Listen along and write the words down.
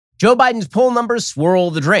Joe Biden's poll numbers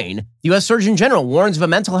swirl the drain. The U.S. Surgeon General warns of a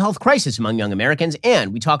mental health crisis among young Americans,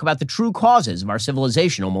 and we talk about the true causes of our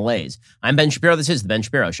civilizational malaise. I'm Ben Shapiro. This is The Ben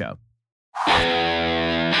Shapiro Show. The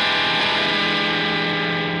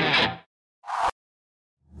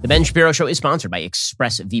Ben Shapiro Show is sponsored by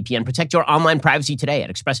ExpressVPN. Protect your online privacy today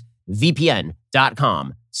at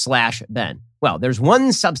expressvpn.com/Ben. Well, there's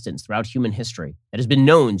one substance throughout human history that has been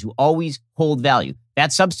known to always hold value.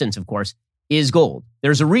 That substance, of course, is gold.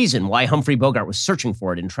 There's a reason why Humphrey Bogart was searching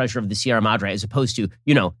for it in Treasure of the Sierra Madre as opposed to,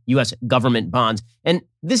 U.S. government bonds. And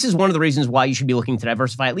this is one of the reasons why you should be looking to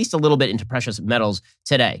diversify at least a little bit into precious metals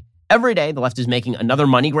today. Every day, the left is making another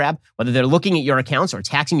money grab, whether they're looking at your accounts or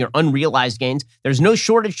taxing your unrealized gains. There's no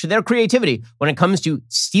shortage to their creativity when it comes to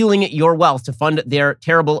stealing your wealth to fund their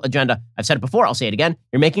terrible agenda. I've said it before, I'll say it again.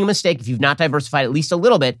 You're making a mistake if you've not diversified at least a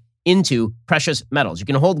little bit into precious metals. You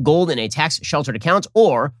can hold gold in a tax-sheltered account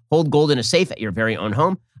or hold gold in a safe at your very own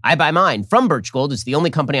home. I buy mine from Birch Gold. It's the only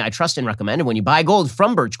company I trust and recommend. And when you buy gold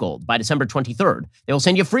from Birch Gold by December 23rd, they will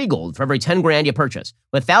send you free gold for every 10 grand you purchase.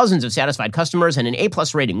 With thousands of satisfied customers and an A+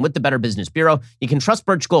 rating with the Better Business Bureau, you can trust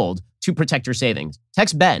Birch Gold to protect your savings.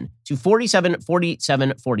 Text Ben to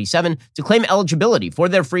 474747 to claim eligibility for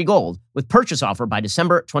their free gold with purchase offer by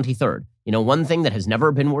December 23rd. You know, one thing that has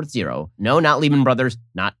never been worth zero. No, not Lehman Brothers,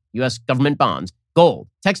 not U.S. government bonds. Gold.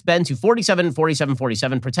 Text Ben to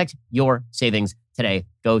 474747. Protect your savings today.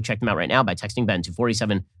 Go check them out right now by texting Ben to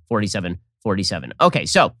 474747. Okay,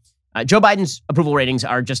 so Joe Biden's approval ratings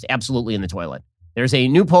are just absolutely in the toilet. There's a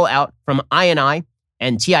new poll out from INI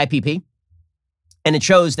and TIPP, and it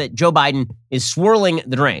shows that Joe Biden is swirling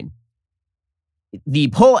the drain. The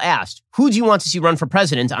poll asked, who do you want to see run for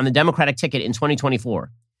president on the Democratic ticket in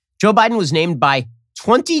 2024? Joe Biden was named by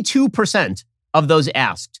 22% of those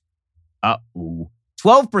asked.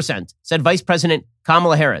 12% said Vice President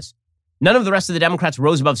Kamala Harris. None of the rest of the Democrats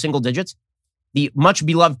rose above single digits. The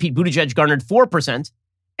much-beloved Pete Buttigieg garnered 4%.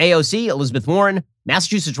 AOC, Elizabeth Warren,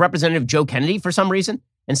 Massachusetts Representative Joe Kennedy, for some reason,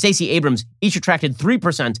 and Stacey Abrams each attracted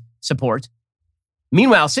 3% support.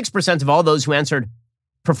 Meanwhile, 6% of all those who answered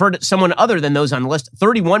preferred someone other than those on the list.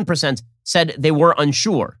 31% said they were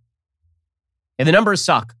unsure. And the numbers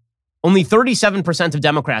suck. Only 37% of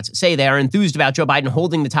Democrats say they are enthused about Joe Biden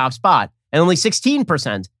holding the top spot, and only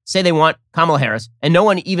 16% say they want Kamala Harris, and no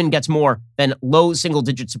one even gets more than low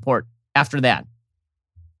single-digit support after that.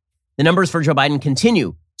 The numbers for Joe Biden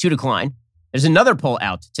continue to decline. There's another poll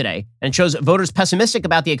out today, and it shows voters pessimistic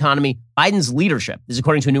about the economy, Biden's leadership. This is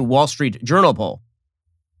according to a new Wall Street Journal poll.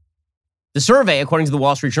 The survey, according to the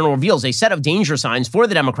Wall Street Journal, reveals a set of danger signs for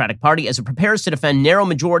the Democratic Party as it prepares to defend narrow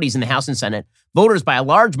majorities in the House and Senate. Voters by a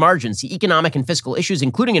large margin see economic and fiscal issues,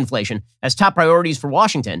 including inflation, as top priorities for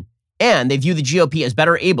Washington, and they view the GOP as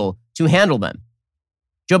better able to handle them.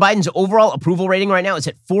 Joe Biden's overall approval rating right now is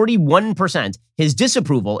at 41%. His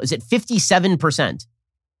disapproval is at 57%.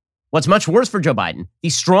 What's much worse for Joe Biden, the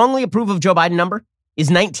strongly approve of Joe Biden number is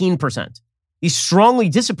 19%. The strongly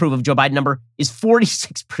disapprove of Joe Biden number is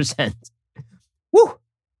 46%. Woo! So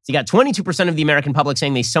you got 22% of the American public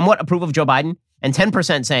saying they somewhat approve of Joe Biden and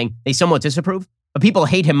 10% saying they somewhat disapprove. But people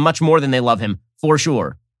hate him much more than they love him, for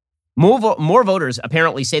sure. More voters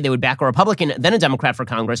apparently say they would back a Republican than a Democrat for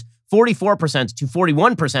Congress, 44% to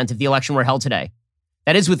 41% if the election were held today.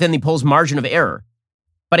 That is within the poll's margin of error.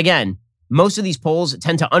 But again, most of these polls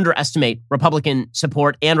tend to underestimate Republican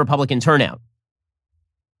support and Republican turnout.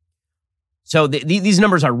 So these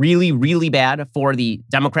numbers are really, really bad for the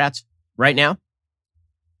Democrats right now.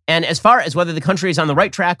 And as far as whether the country is on the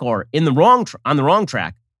right track or on the wrong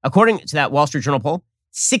track, according to that Wall Street Journal poll,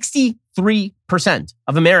 63%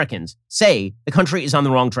 of Americans say the country is on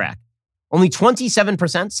the wrong track. Only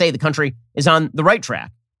 27% say the country is on the right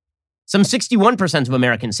track. Some 61% of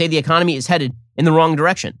Americans say the economy is headed in the wrong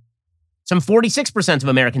direction. Some 46% of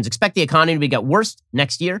Americans expect the economy to get worse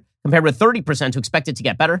next year, compared with 30% who expect it to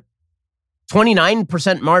get better.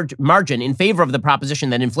 29% margin in favor of the proposition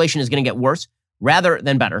that inflation is going to get worse rather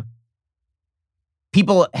than better.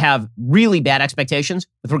 People have really bad expectations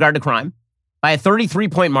with regard to crime. By a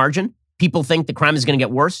 33-point margin, people think the crime is going to get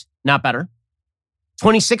worse, not better.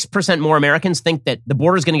 26% more Americans think that the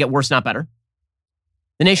border is going to get worse, not better.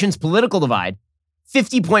 The nation's political divide,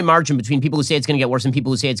 50-point margin between people who say it's going to get worse and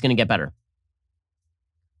people who say it's going to get better.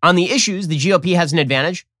 On the issues, the GOP has an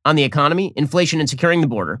advantage on the economy, inflation, and securing the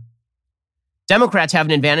border. Democrats have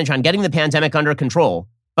an advantage on getting the pandemic under control,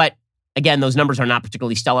 but again, those numbers are not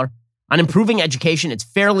particularly stellar. On improving education, it's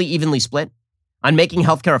fairly evenly split. On making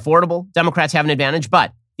healthcare affordable, Democrats have an advantage,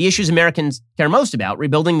 but the issues Americans care most about,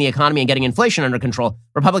 rebuilding the economy and getting inflation under control,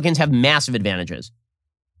 Republicans have massive advantages.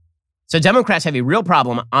 So Democrats have a real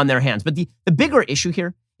problem on their hands. But the bigger issue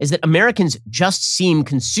here is that Americans just seem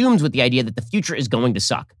consumed with the idea that the future is going to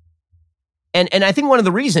suck. And I think one of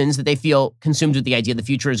the reasons that they feel consumed with the idea the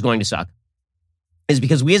future is going to suck is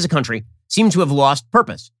because we as a country seem to have lost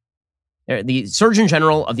purpose. The Surgeon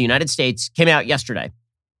General of the United States came out yesterday,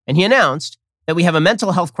 and he announced that we have a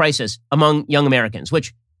mental health crisis among young Americans,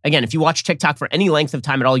 which, again, if you watch TikTok for any length of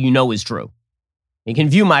time at all, you know is true. You can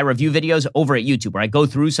view my review videos over at YouTube, where I go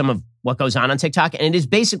through some of what goes on TikTok, and it is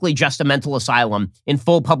basically just a mental asylum in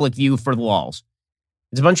full public view for the walls.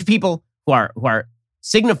 It's a bunch of people who are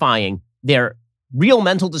signifying their real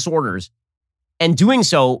mental disorders and doing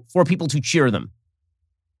so for people to cheer them.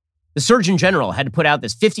 The Surgeon General had to put out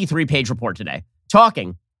this 53-page report today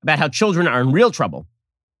talking about how children are in real trouble.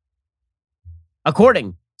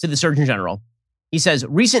 According to the Surgeon General, he says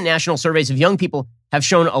recent national surveys of young people have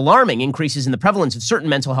shown alarming increases in the prevalence of certain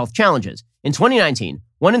mental health challenges. In 2019,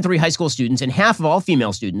 1 in 3 high school students and half of all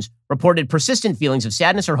female students reported persistent feelings of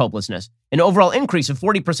sadness or hopelessness, an overall increase of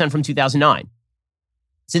 40% from 2009.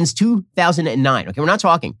 Since 2009, okay, we're not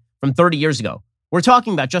talking from 30 years ago. We're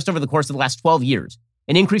talking about just over the course of the last 12 years,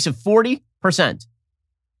 an increase of 40%.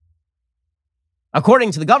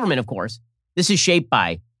 According to the government, of course, this is shaped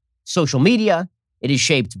by social media. It is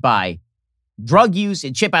shaped by drug use.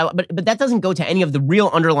 It's shaped by, but that doesn't go to any of the real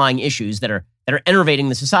underlying issues that are enervating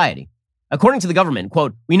the society. According to the government,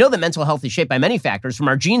 quote, we know that mental health is shaped by many factors, from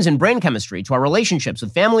our genes and brain chemistry to our relationships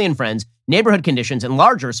with family and friends, neighborhood conditions, and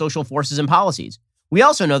larger social forces and policies. We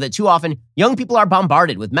also know that too often, young people are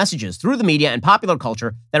bombarded with messages through the media and popular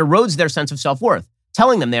culture that erodes their sense of self-worth,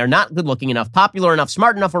 telling them they are not good-looking enough, popular enough,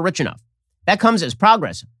 smart enough, or rich enough. That comes as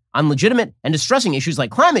progress on legitimate and distressing issues like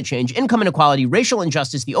climate change, income inequality, racial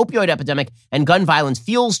injustice, the opioid epidemic, and gun violence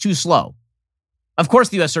feels too slow. Of course,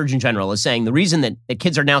 the U.S. Surgeon General is saying the reason that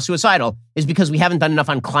kids are now suicidal is because we haven't done enough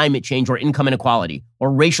on climate change or income inequality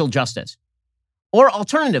or racial justice. Or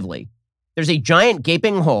alternatively, there's a giant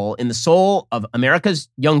gaping hole in the soul of America's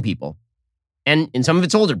young people, and in some of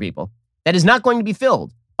its older people, that is not going to be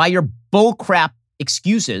filled by your bullcrap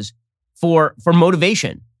excuses for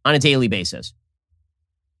motivation on a daily basis.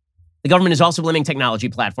 The government is also blaming technology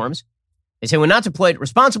platforms. They say when not deployed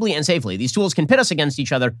responsibly and safely, these tools can pit us against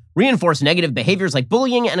each other, reinforce negative behaviors like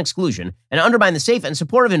bullying and exclusion, and undermine the safe and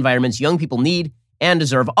supportive environments young people need and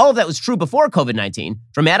deserve. All of that was true before COVID-19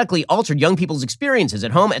 dramatically altered young people's experiences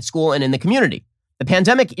at home, at school, and in the community. The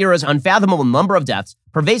pandemic era's unfathomable number of deaths,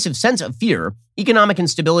 pervasive sense of fear, economic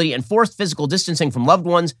instability, and forced physical distancing from loved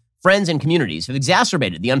ones, friends, and communities have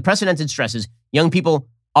exacerbated the unprecedented stresses young people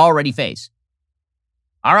already face.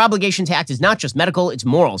 Our obligation to act is not just medical, it's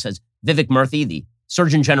moral, says Vivek Murthy, the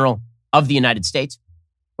Surgeon General of the United States.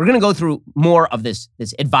 We're going to go through more of this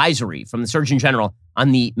advisory from the Surgeon General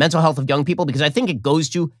on the mental health of young people, because I think it goes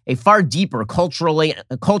to a far deeper cultural and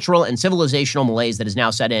civilizational malaise that is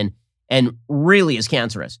now set in and really is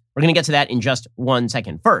cancerous. We're going to get to that in just 1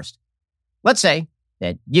 second. First, let's say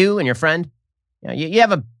that you and your friend, you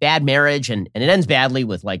have a bad marriage and it ends badly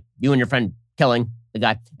with like you and your friend killing the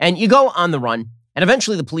guy, and you go on the run. And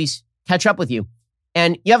eventually the police catch up with you,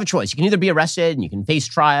 and you have a choice. You can either be arrested and you can face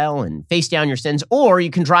trial and face down your sins, or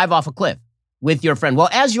you can drive off a cliff with your friend. Well,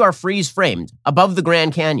 as you are freeze-framed above the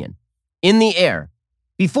Grand Canyon in the air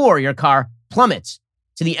before your car plummets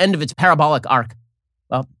to the end of its parabolic arc,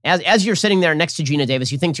 well, as you're sitting there next to Gina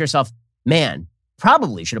Davis, you think to yourself, man,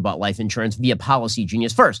 probably should have bought life insurance via Policy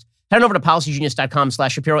Genius first. Head on over to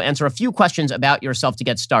policygenius.com/Shapiro, answer a few questions about yourself to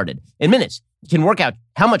get started. In minutes, you can work out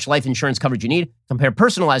how much life insurance coverage you need, compare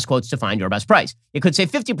personalized quotes to find your best price. You could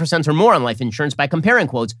save 50% or more on life insurance by comparing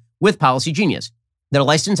quotes with Policy Genius. Their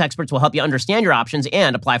licensed experts will help you understand your options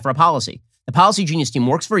and apply for a policy. The Policy Genius team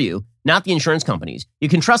works for you, not the insurance companies. You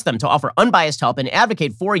can trust them to offer unbiased help and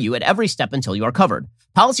advocate for you at every step until you are covered.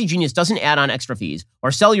 Policy Genius doesn't add on extra fees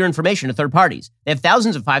or sell your information to third parties. They have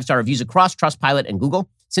thousands of 5-star reviews across Trustpilot and Google.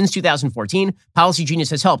 Since 2014, Policy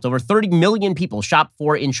Genius has helped over 30 million people shop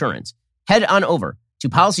for insurance. Head on over to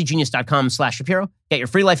policygenius.com/Shapiro. Get your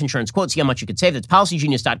free life insurance quote. See how much you could save. That's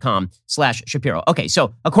policygenius.com/Shapiro. Okay,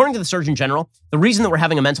 so according to the Surgeon General, the reason that we're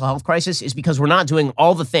having a mental health crisis is because we're not doing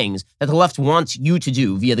all the things that the left wants you to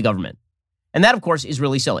do via the government. And that, of course, is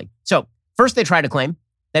really silly. So first, they try to claim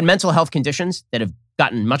that mental health conditions that have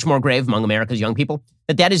gotten much more grave among America's young people,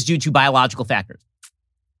 that is due to biological factors.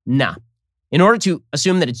 Nah. In order to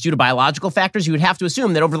assume that it's due to biological factors, you would have to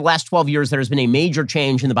assume that over the last 12 years, there has been a major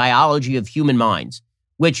change in the biology of human minds,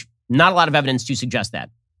 which not a lot of evidence to suggest that.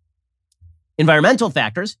 Environmental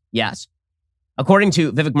factors, yes. According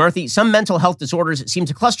to Vivek Murthy, some mental health disorders seem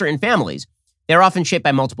to cluster in families. They're often shaped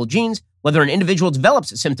by multiple genes. Whether an individual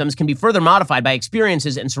develops symptoms can be further modified by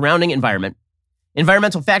experiences and surrounding environment.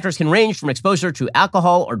 Environmental factors can range from exposure to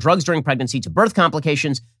alcohol or drugs during pregnancy to birth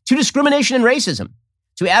complications to discrimination and racism,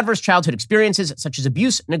 to adverse childhood experiences such as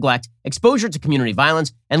abuse, neglect, exposure to community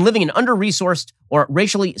violence, and living in under-resourced or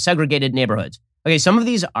racially segregated neighborhoods. Okay, some of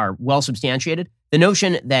these are well substantiated. The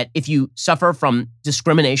notion that if you suffer from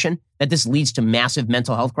discrimination, that this leads to massive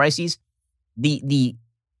mental health crises, the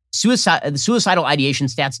suicidal ideation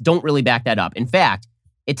stats don't really back that up. In fact,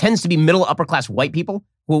 it tends to be middle upper class white people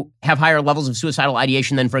who have higher levels of suicidal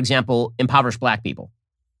ideation than, for example, impoverished black people.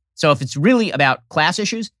 So if it's really about class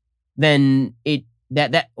issues, then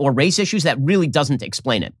or race issues, that really doesn't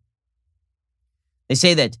explain it. They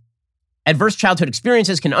say that adverse childhood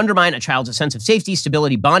experiences can undermine a child's sense of safety,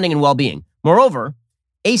 stability, bonding, and well-being. Moreover,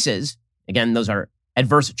 ACEs, again, those are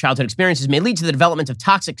adverse childhood experiences, may lead to the development of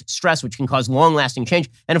toxic stress, which can cause long-lasting change.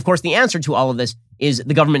 And of course, the answer to all of this is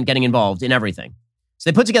the government getting involved in everything. So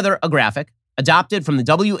they put together a graphic adopted from the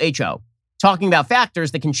WHO, talking about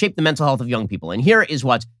factors that can shape the mental health of young people. And here is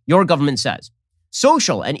what your government says.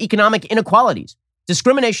 Social and economic inequalities,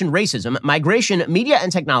 discrimination, racism, migration, media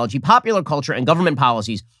and technology, popular culture, and government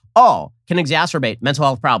policies all can exacerbate mental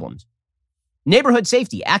health problems. Neighborhood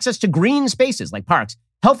safety, access to green spaces like parks,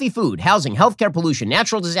 healthy food, housing, healthcare, pollution,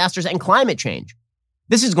 natural disasters, and climate change.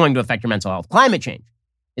 This is going to affect your mental health. Climate change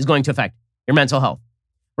is going to affect your mental health.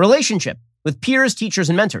 Relationship with peers, teachers,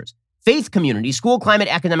 and mentors. Faith community, school climate,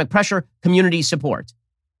 academic pressure, community support.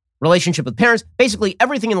 Relationship with parents. Basically,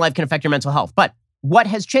 everything in life can affect your mental health. But what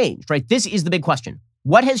has changed, right? This is the big question.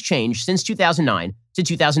 What has changed since 2009 to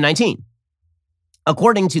 2019?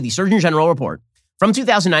 According to the Surgeon General report, from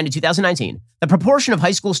 2009 to 2019, the proportion of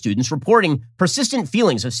high school students reporting persistent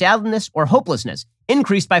feelings of sadness or hopelessness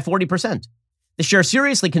increased by 40%. The share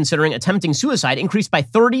seriously considering attempting suicide increased by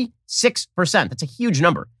 36%. That's a huge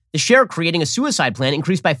number. The share creating a suicide plan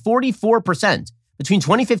increased by 44% between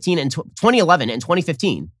 2015 and 2011 and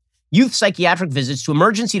 2015. Youth psychiatric visits to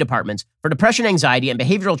emergency departments for depression, anxiety, and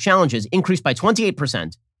behavioral challenges increased by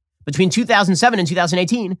 28%. Between 2007 and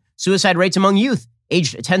 2018, suicide rates among youth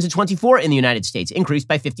aged 10 to 24 in the United States increased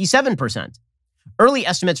by 57%. Early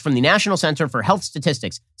estimates from the National Center for Health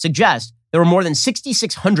Statistics suggest there were more than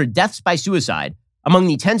 6,600 deaths by suicide among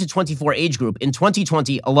the 10 to 24 age group in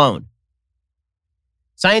 2020 alone.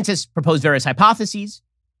 Scientists propose various hypotheses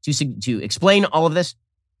to explain all of this.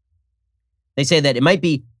 They say that it might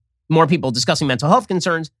be more people discussing mental health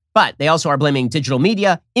concerns, but they also are blaming digital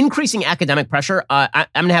media, increasing academic pressure. I'm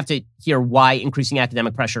going to have to hear why increasing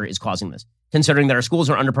academic pressure is causing this, considering that our schools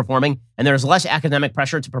are underperforming and there's less academic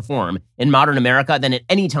pressure to perform in modern America than at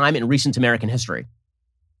any time in recent American history.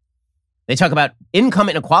 They talk about income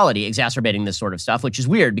inequality exacerbating this sort of stuff, which is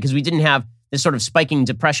weird because we didn't have this sort of spiking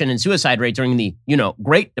depression and suicide rate during the,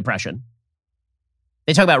 Great Depression.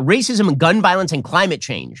 They talk about racism and gun violence and climate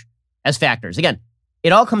change as factors. Again,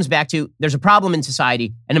 it all comes back to there's a problem in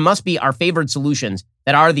society and it must be our favored solutions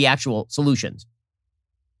that are the actual solutions.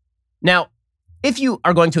 Now, if you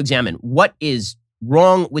are going to examine what is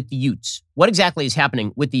wrong with the youths, what exactly is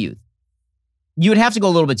happening with the youth, you would have to go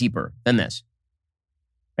a little bit deeper than this.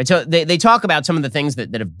 Right? So they talk about some of the things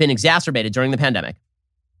that have been exacerbated during the pandemic.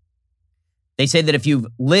 They say that if you've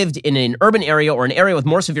lived in an urban area or an area with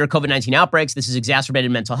more severe COVID-19 outbreaks, this has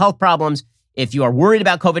exacerbated mental health problems. If you are worried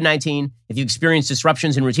about COVID-19, if you experience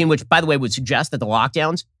disruptions in routine, which, by the way, would suggest that the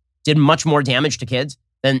lockdowns did much more damage to kids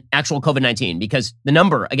than actual COVID-19, because the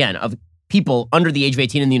number, again, of people under the age of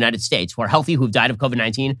 18 in the United States who are healthy who have died of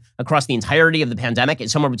COVID-19 across the entirety of the pandemic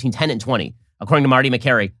is somewhere between 10 and 20, according to Marty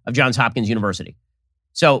McCary of Johns Hopkins University.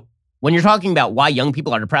 So when you're talking about why young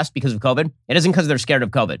people are depressed because of COVID, it isn't because they're scared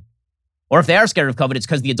of COVID. Or if they are scared of COVID, it's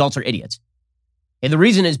because the adults are idiots. And the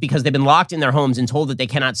reason is because they've been locked in their homes and told that they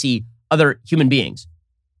cannot see other human beings.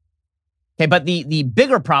 Okay, but the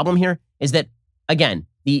bigger problem here is that, again,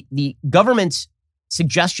 the government's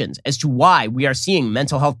suggestions as to why we are seeing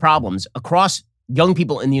mental health problems across young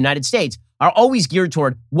people in the United States are always geared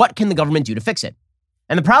toward what can the government do to fix it.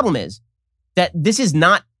 And the problem is that this is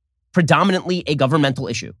not predominantly a governmental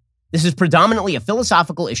issue. This is predominantly a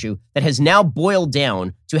philosophical issue that has now boiled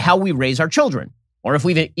down to how we raise our children, or if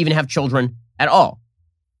we even have children at all.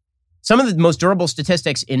 Some of the most durable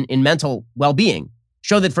statistics in mental well-being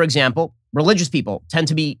show that, for example, religious people tend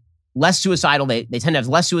to be less suicidal. They tend to have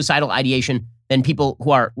less suicidal ideation than people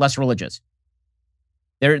who are less religious.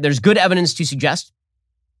 There's good evidence to suggest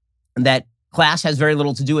that class has very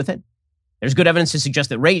little to do with it. There's good evidence to suggest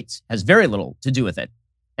that race has very little to do with it.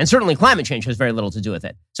 And certainly climate change has very little to do with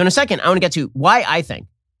it. So in a second, I want to get to why I think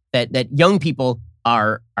that young people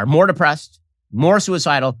are more depressed, more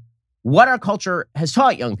suicidal, what our culture has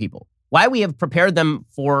taught young people, why we have prepared them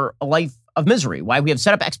for a life of misery, why we have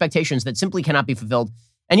set up expectations that simply cannot be fulfilled.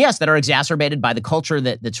 And yes, that are exacerbated by the culture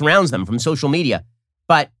that surrounds them from social media,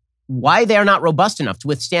 but why they are not robust enough to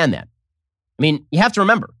withstand that. I mean, you have to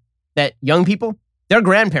remember that young people, their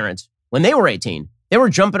grandparents, when they were 18, they were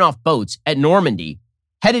jumping off boats at Normandy,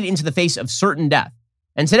 headed into the face of certain death.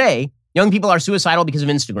 And today, young people are suicidal because of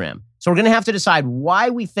Instagram. So we're going to have to decide why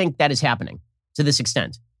we think that is happening to this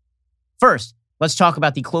extent. First, let's talk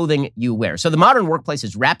about the clothing you wear. So the modern workplace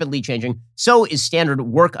is rapidly changing. So is standard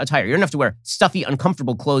work attire. You don't have to wear stuffy,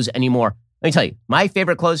 uncomfortable clothes anymore. Let me tell you, my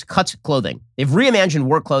favorite clothes, Cuts Clothing. They've reimagined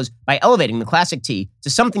work clothes by elevating the classic tee to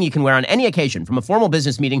something you can wear on any occasion, from a formal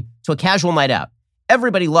business meeting to a casual night out.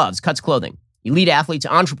 Everybody loves Cuts Clothing. Elite athletes,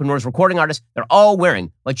 entrepreneurs, recording artists, they're all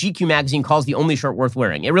wearing what GQ magazine calls the only shirt worth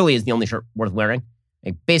wearing. It really is the only shirt worth wearing.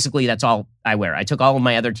 Basically, that's all I wear. I took all of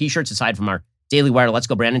my other t-shirts, aside from our Daily Wire Let's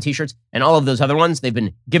Go Brandon t-shirts, and all of those other ones, they've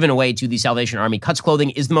been given away to the Salvation Army. Cuts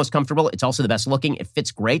Clothing is the most comfortable. It's also the best looking. It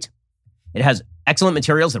fits great. It has excellent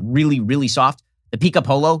materials that are really, really soft. The Pika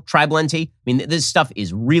Polo Tri-Blend tee, I mean, this stuff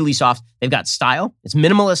is really soft. They've got style. It's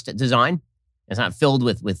minimalist design. It's not filled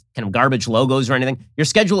with kind of garbage logos or anything. Your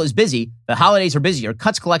schedule is busy. The holidays are busier.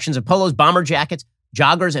 Cuts collections of polos, bomber jackets,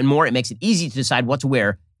 joggers, and more. It makes it easy to decide what to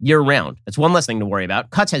wear year-round. That's one less thing to worry about.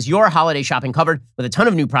 Cuts has your holiday shopping covered with a ton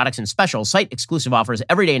of new products and special site-exclusive offers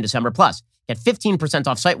every day in December. Plus, get 15%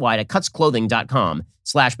 off site-wide at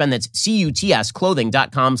cutsclothing.com/Ben. That's CUTS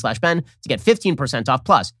clothing.com/Ben to get 15% off.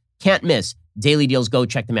 Plus, can't miss daily deals. Go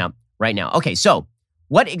check them out right now. Okay, so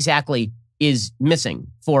what exactly is missing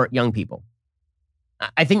for young people?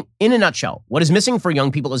 I think in a nutshell, what is missing for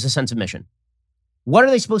young people is a sense of mission. What are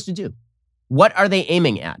they supposed to do? What are they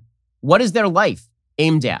aiming at? What is their life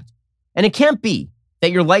aimed at? And it can't be that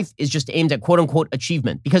your life is just aimed at quote unquote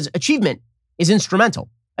achievement, because achievement is instrumental.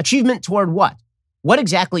 Achievement toward what? What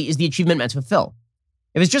exactly is the achievement meant to fulfill?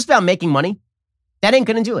 If it's just about making money, that ain't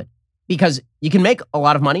going to do it, because you can make a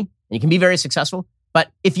lot of money and you can be very successful. But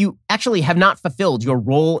if you actually have not fulfilled your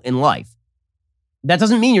role in life, that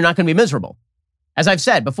doesn't mean you're not going to be miserable. As I've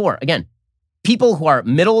said before, again, people who are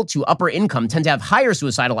middle to upper income tend to have higher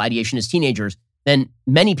suicidal ideation as teenagers than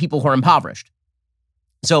many people who are impoverished.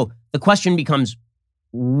 So the question becomes,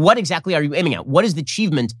 what exactly are you aiming at? What is the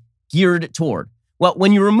achievement geared toward? Well,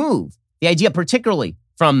 when you remove the idea, particularly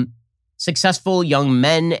from successful young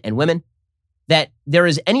men and women, that there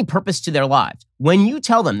is any purpose to their lives, when you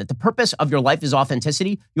tell them that the purpose of your life is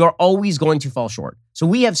authenticity, you are always going to fall short. So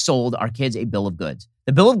we have sold our kids a bill of goods.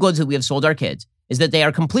 The bill of goods that we have sold our kids is that they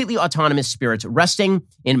are completely autonomous spirits resting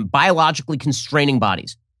in biologically constraining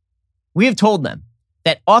bodies. We have told them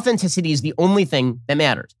that authenticity is the only thing that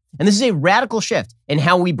matters. And this is a radical shift in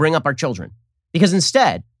how we bring up our children. Because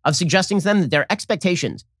instead of suggesting to them that there are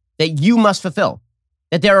expectations that you must fulfill,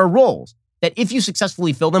 that there are roles that if you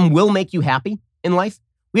successfully fill them will make you happy in life,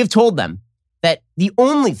 we have told them that the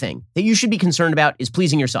only thing that you should be concerned about is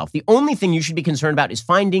pleasing yourself. The only thing you should be concerned about is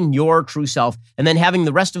finding your true self and then having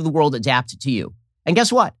the rest of the world adapt to you. And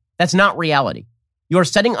guess what? That's not reality. You are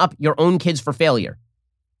setting up your own kids for failure.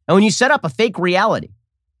 And when you set up a fake reality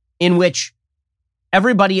in which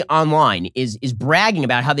everybody online is bragging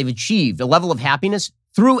about how they've achieved a level of happiness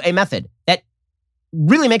through a method that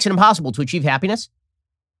really makes it impossible to achieve happiness,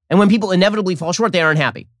 and when people inevitably fall short, they aren't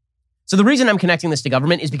happy. So the reason I'm connecting this to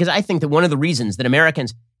government is because I think that one of the reasons that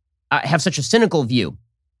Americans have such a cynical view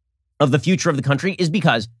of the future of the country is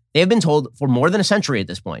because they have been told for more than a century at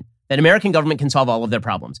this point that American government can solve all of their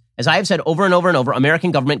problems. As I have said over and over and over,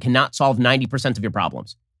 American government cannot solve 90% of your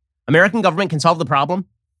problems. American government can solve the problem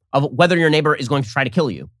of whether your neighbor is going to try to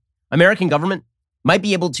kill you. American government might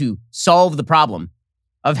be able to solve the problem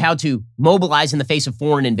of how to mobilize in the face of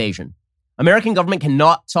foreign invasion. American government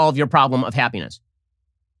cannot solve your problem of happiness.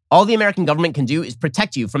 All the American government can do is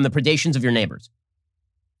protect you from the predations of your neighbors.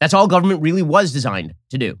 That's all government really was designed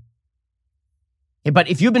to do. But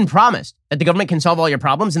if you've been promised that the government can solve all your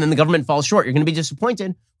problems and then the government falls short, you're going to be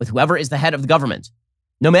disappointed with whoever is the head of the government,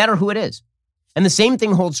 no matter who it is. And the same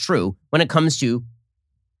thing holds true when it comes to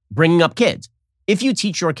bringing up kids. If you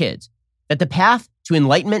teach your kids that the path to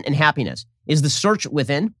enlightenment and happiness is the search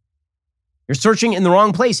within, you're searching in the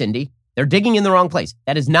wrong place, Indy. They're digging in the wrong place.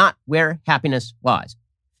 That is not where happiness lies.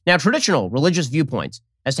 Now, traditional religious viewpoints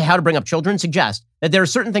as to how to bring up children suggest that there are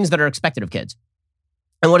certain things that are expected of kids.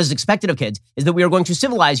 And what is expected of kids is that we are going to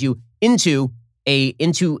civilize you into a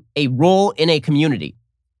role in a community,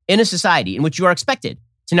 in a society in which you are expected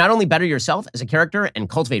to not only better yourself as a character and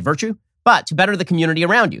cultivate virtue, but to better the community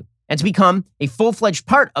around you and to become a full-fledged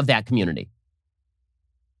part of that community.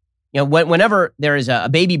 You know, whenever there is a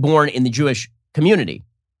baby born in the Jewish community,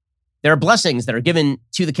 there are blessings that are given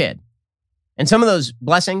to the kid. And some of those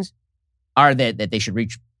blessings are that they should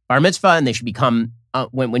reach bar mitzvah and they should become,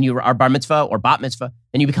 when you are bar mitzvah or bat mitzvah,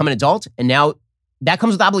 then you become an adult. And now that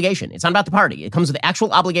comes with obligation. It's not about the party. It comes with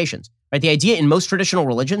actual obligations, right? The idea in most traditional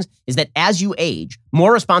religions is that as you age,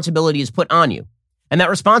 more responsibility is put on you. And that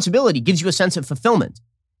responsibility gives you a sense of fulfillment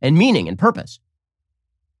and meaning and purpose.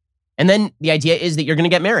 And then the idea is that you're going to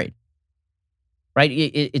get married, right?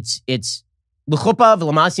 It's l'chuppah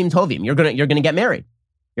v'lamasim tovim. You're going to get married.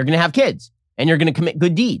 You're going to have kids and you're going to commit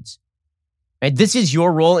good deeds. Right? This is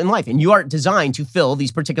your role in life, and you are designed to fill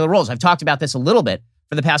these particular roles. I've talked about this a little bit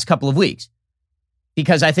for the past couple of weeks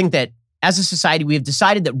because I think that as a society, we have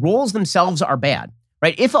decided that roles themselves are bad,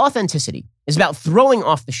 right? If authenticity is about throwing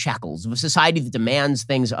off the shackles of a society that demands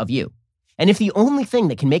things of you, and if the only thing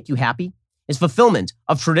that can make you happy is fulfillment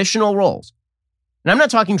of traditional roles, and I'm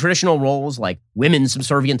not talking traditional roles like women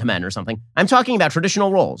subservient to men or something. I'm talking about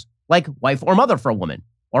traditional roles like wife or mother for a woman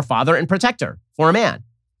or father and protector for a man.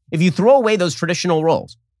 If you throw away those traditional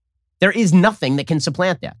roles, there is nothing that can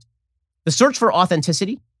supplant that. The search for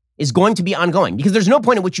authenticity is going to be ongoing because there's no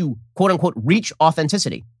point at which you, quote unquote, reach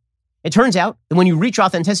authenticity. It turns out that when you reach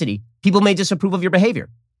authenticity, people may disapprove of your behavior,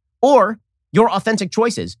 or your authentic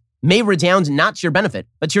choices may redound not to your benefit,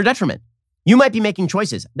 but to your detriment. You might be making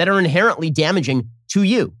choices that are inherently damaging to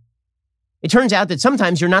you. It turns out that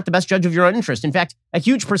sometimes you're not the best judge of your own interest. In fact, a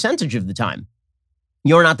huge percentage of the time,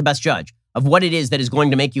 you're not the best judge of what it is that is going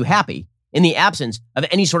to make you happy in the absence of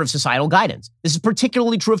any sort of societal guidance. This is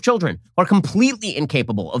particularly true of children who are completely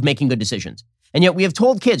incapable of making good decisions. And yet we have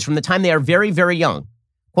told kids from the time they are very, very young,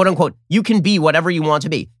 quote unquote, you can be whatever you want to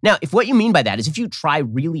be. Now, if what you mean by that is if you try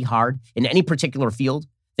really hard in any particular field,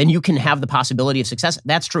 then you can have the possibility of success,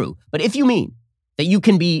 that's true. But if you mean that you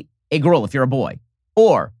can be a girl if you're a boy,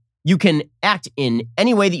 or you can act in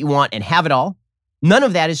any way that you want and have it all, none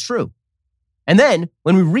of that is true. And then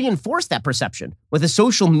when we reinforce that perception with a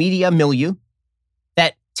social media milieu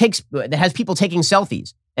that has people taking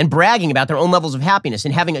selfies and bragging about their own levels of happiness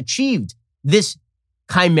and having achieved this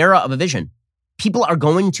chimera of a vision, people are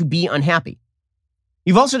going to be unhappy.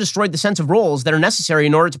 You've also destroyed the sense of roles that are necessary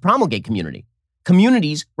in order to promulgate community.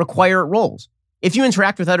 Communities require roles. If you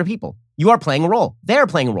interact with other people, you are playing a role. They're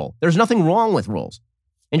playing a role. There's nothing wrong with roles.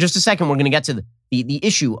 In just a second, we're going to get to the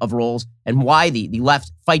issue of roles and why the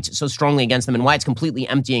left fights so strongly against them and why it's completely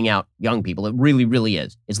emptying out young people. It really, really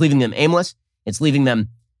is. It's leaving them aimless. It's leaving them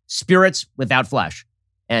spirits without flesh.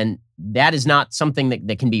 And that is not something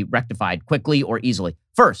that can be rectified quickly or easily.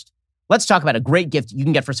 First, let's talk about a great gift you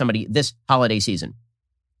can get for somebody this holiday season.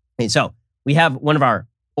 Okay, so we have one of our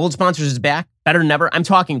old sponsors is back, better than ever. I'm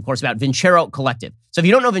talking, of course, about Vincero Collective. So if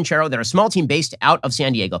you don't know Vincero, they're a small team based out of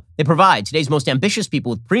San Diego. They provide today's most ambitious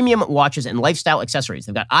people with premium watches and lifestyle accessories.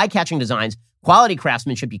 They've got eye-catching designs, quality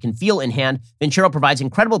craftsmanship you can feel in hand. Vincero provides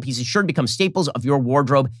incredible pieces sure to become staples of your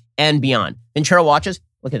wardrobe and beyond. Vincero watches,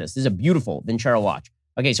 look at this. This is a beautiful Vincero watch.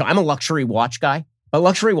 Okay, so I'm a luxury watch guy, but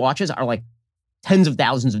luxury watches are like tens of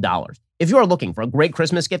thousands of dollars. If you are looking for a great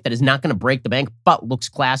Christmas gift that is not going to break the bank, but looks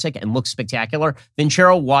classic and looks spectacular,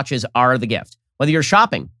 Vincero watches are the gift. Whether you're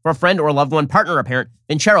shopping for a friend or a loved one, partner or parent,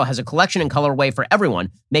 Vincero has a collection and colorway for everyone,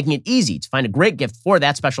 making it easy to find a great gift for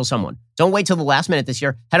that special someone. Don't wait till the last minute this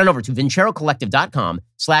year. Head on over to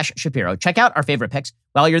VinceroCollective.com/Shapiro. Check out our favorite picks.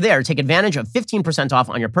 While you're there, take advantage of 15% off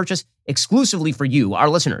on your purchase exclusively for you, our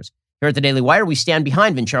listeners. Here at the Daily Wire, we stand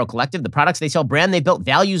behind Vincero Collective, the products they sell, brand they built,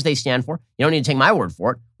 values they stand for. You don't need to take my word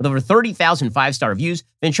for it. With over 30,000 five-star reviews,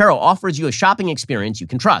 Vincero offers you a shopping experience you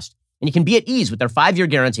can trust. And you can be at ease with their 5-year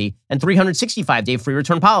guarantee and 365-day free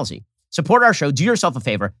return policy. Support our show. Do yourself a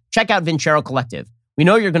favor. Check out Vincero Collective. We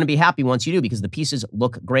know you're going to be happy once you do because the pieces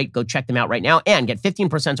look great. Go check them out right now and get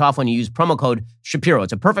 15% off when you use promo code Shapiro.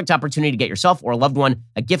 It's a perfect opportunity to get yourself or a loved one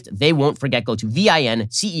a gift they won't forget. Go to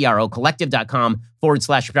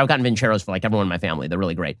VinceroCollective.com/Shapiro. I've gotten Vinceros for like everyone in my family. They're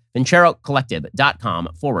really great.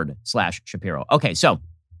 VinceroCollective.com/Shapiro. Okay, so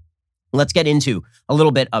let's get into a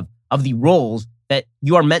little bit of the roles that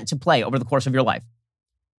you are meant to play over the course of your life.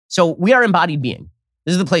 So we are embodied being.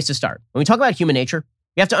 This is the place to start. When we talk about human nature,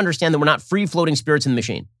 we have to understand that we're not free-floating spirits in the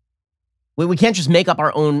machine. We can't just make up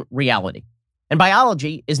our own reality. And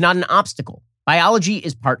biology is not an obstacle. Biology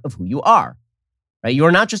is part of who you are. Right? You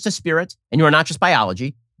are not just a spirit, and you are not just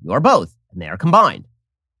biology. You are both, and they are combined.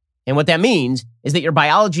 And what that means is that your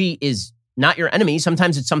biology is not your enemy.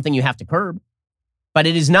 Sometimes it's something you have to curb, but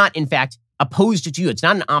it is not, in fact, opposed to you. It's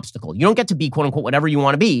not an obstacle. You don't get to be, quote unquote, whatever you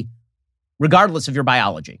want to be, regardless of your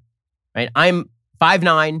biology. Right? I'm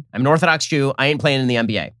 5'9", I'm an Orthodox Jew, I ain't playing in the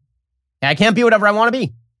NBA. Okay, I can't be whatever I want to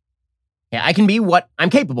be. Okay, I can be what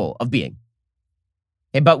I'm capable of being.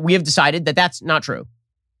 Okay, but we have decided that that's not true.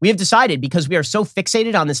 We have decided because we are so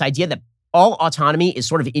fixated on this idea that all autonomy is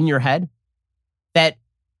sort of in your head, that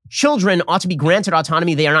children ought to be granted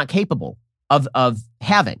autonomy they are not capable of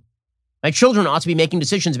having. Like children ought to be making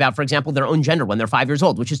decisions about, for example, their own gender when they're 5 years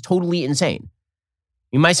old, which is totally insane.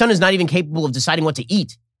 I mean, my son is not even capable of deciding what to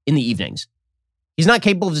eat in the evenings. He's not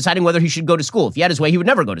capable of deciding whether he should go to school. If he had his way, he would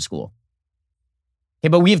never go to school. Okay,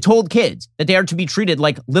 but we have told kids that they are to be treated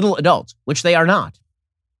like little adults, which they are not.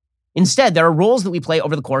 Instead, there are roles that we play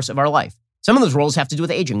over the course of our life. Some of those roles have to do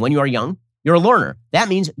with aging. When you are young, you're a learner. That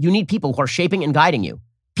means you need people who are shaping and guiding you,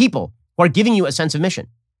 people who are giving you a sense of mission.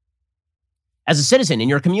 As a citizen in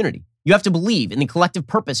your community, you have to believe in the collective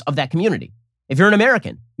purpose of that community. If you're an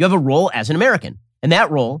American, you have a role as an American, and that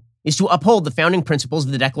role is to uphold the founding principles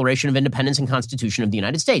of the Declaration of Independence and Constitution of the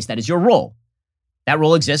United States. That is your role. That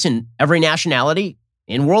role exists in every nationality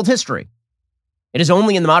in world history. It is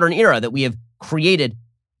only in the modern era that we have created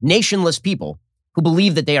nationless people who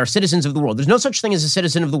believe that they are citizens of the world. There's no such thing as a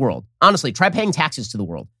citizen of the world. Honestly, try paying taxes to the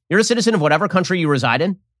world. You're a citizen of whatever country you reside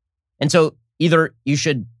in. And so either you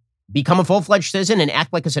should become a full-fledged citizen and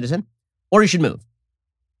act like a citizen, or you should move.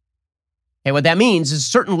 Okay, what that means is a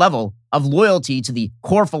certain level of loyalty to the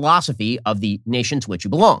core philosophy of the nation to which you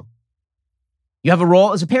belong. You have a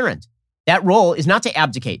role as a parent. That role is not to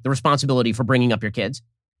abdicate the responsibility for bringing up your kids.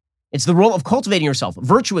 It's the role of cultivating yourself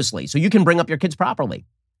virtuously so you can bring up your kids properly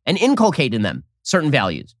and inculcate in them certain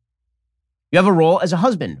values. You have a role as a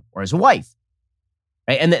husband or as a wife,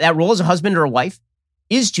 right? And that role as a husband or a wife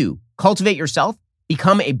is to cultivate yourself,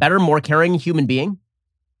 become a better, more caring human being,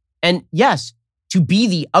 and yes, to be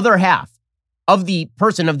the other half of the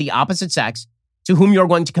person of the opposite sex to whom you're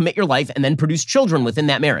going to commit your life and then produce children within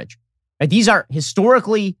that marriage. Right? These are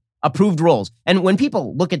historically approved roles. And when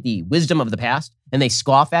people look at the wisdom of the past and they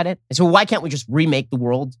scoff at it, and say, well, why can't we just remake the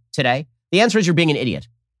world today? The answer is you're being an idiot.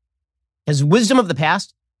 Because wisdom of the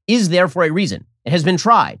past is there for a reason. It has been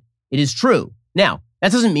tried. It is true. Now,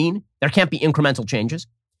 that doesn't mean there can't be incremental changes.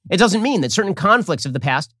 It doesn't mean that certain conflicts of the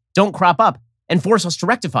past don't crop up and force us to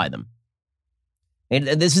rectify them. And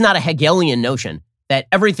this is not a Hegelian notion that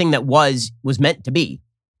everything that was meant to be.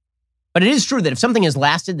 But it is true that if something has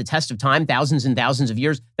lasted the test of time, thousands and thousands of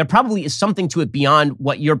years, there probably is something to it beyond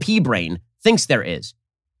what your pea brain thinks there is.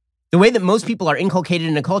 The way that most people are inculcated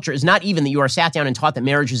in a culture is not even that you are sat down and taught that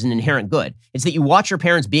marriage is an inherent good. It's that you watch your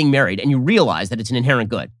parents being married and you realize that it's an inherent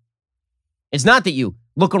good. It's not that you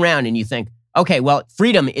look around and you think, okay, well,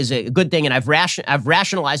 freedom is a good thing and I've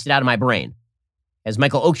rationalized it out of my brain. As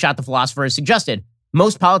Michael Oakeshott, the philosopher, has suggested,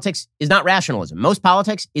 most politics is not rationalism. Most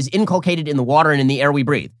politics is inculcated in the water and in the air we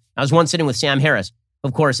breathe. I was once sitting with Sam Harris, who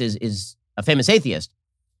of course is a famous atheist,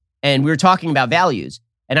 and we were talking about values.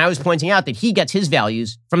 And I was pointing out that he gets his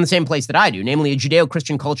values from the same place that I do, namely a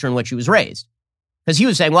Judeo-Christian culture in which he was raised. Because he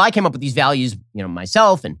was saying, well, I came up with these values,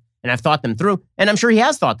 myself, and I've thought them through, and I'm sure he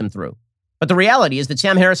has thought them through. But the reality is that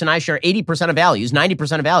Sam Harris and I share 80% of values,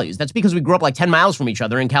 90% of values. That's because we grew up like 10 miles from each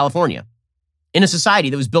other in California, in a society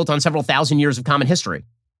that was built on several thousand years of common history.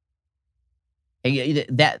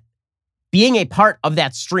 That being a part of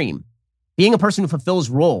that stream, being a person who fulfills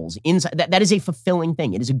roles inside, that is a fulfilling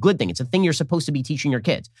thing. It is a good thing. It's a thing you're supposed to be teaching your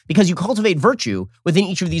kids because you cultivate virtue within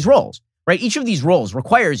each of these roles, right? Each of these roles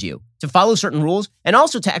requires you to follow certain rules and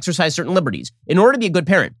also to exercise certain liberties. In order to be a good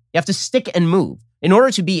parent, you have to stick and move. In order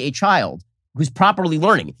to be a child who's properly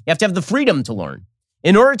learning, you have to have the freedom to learn.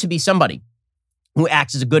 In order to be somebody who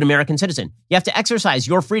acts as a good American citizen, you have to exercise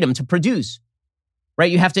your freedom to produce, right?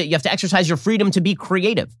 You have to exercise your freedom to be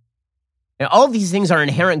creative. And all of these things are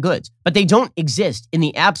inherent goods, but they don't exist in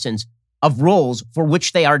the absence of roles for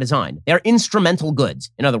which they are designed. They're instrumental goods,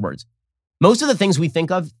 in other words. Most of the things we think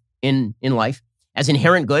of in life as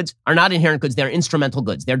inherent goods are not inherent goods. They're instrumental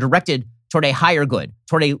goods. They're directed toward a higher good,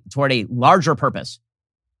 toward a larger purpose.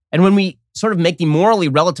 And when we sort of make the morally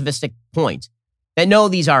relativistic point that no,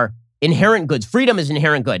 these are inherent goods, freedom is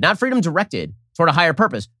inherent good, not freedom directed toward a higher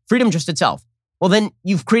purpose, freedom just itself, well, then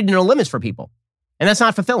you've created no limits for people. And that's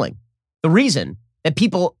not fulfilling. The reason that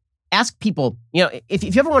people ask people, if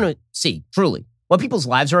you ever want to see truly what people's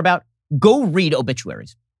lives are about, go read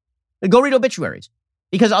obituaries. Go read obituaries.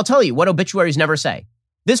 Because I'll tell you what obituaries never say.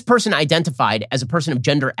 This person identified as a person of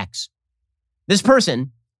gender X. This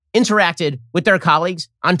person interacted with their colleagues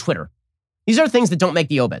on Twitter. These are things that don't make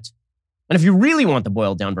the obits. And if you really want the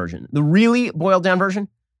boiled down version,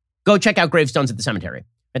 go check out gravestones at the cemetery.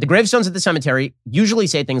 The gravestones at the cemetery usually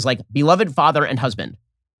say things like beloved father and husband.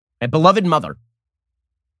 A beloved mother.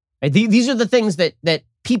 Right? These are the things that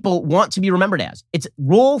people want to be remembered as. It's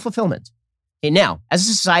role fulfillment. Okay, now, as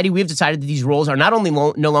a society, we have decided that these roles are not only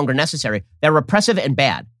no longer necessary, they're repressive and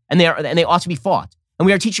bad, and they ought to be fought. And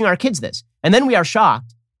we are teaching our kids this. And then we are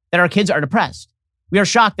shocked that our kids are depressed. We are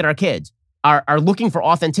shocked that our kids are looking for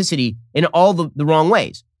authenticity in all the wrong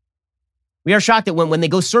ways. We are shocked that when they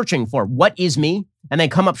go searching for what is me and they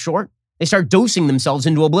come up short, they start dosing themselves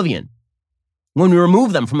into oblivion. When we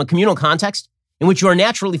remove them from a communal context in which you are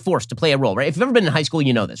naturally forced to play a role, right? If you've ever been in high school,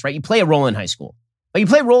 you know this, right? You play a role in high school, but you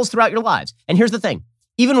play roles throughout your lives. And here's the thing.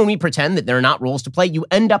 Even when we pretend that there are not roles to play, you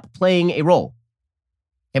end up playing a role.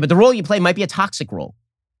 Okay, but the role you play might be a toxic role.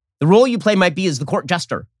 The role you play might be as the court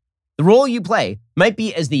jester. The role you play might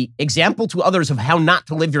be as the example to others of how not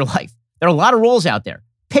to live your life. There are a lot of roles out there.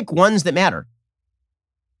 Pick ones that matter.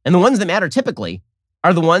 And the ones that matter typically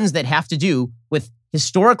are the ones that have to do with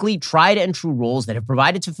historically tried and true roles that have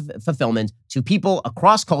provided fulfillment to people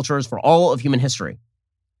across cultures for all of human history.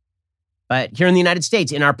 But here in the United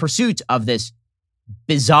States, in our pursuit of this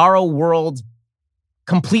bizarro world,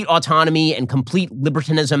 complete autonomy and complete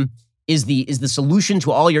libertinism is the solution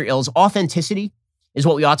to all your ills. Authenticity is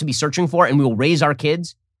what we ought to be searching for, and we will raise our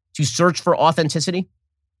kids to search for authenticity.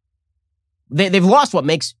 They've lost what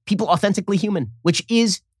makes people authentically human, which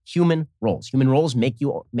is human roles. Human roles make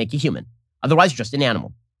you human. Otherwise, you're just an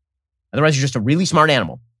animal. Otherwise, you're just a really smart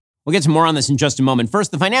animal. We'll get to more on this in just a moment.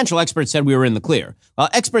 First, the financial experts said we were in the clear. While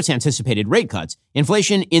experts anticipated rate cuts,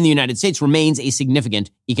 inflation in the United States remains a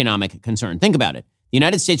significant economic concern. Think about it. The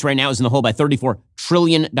United States right now is in the hole by $34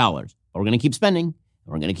 trillion. But we're going to keep spending, and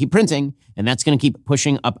we're going to keep printing, and that's going to keep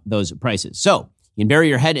pushing up those prices. So you can bury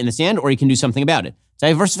your head in the sand, or you can do something about it.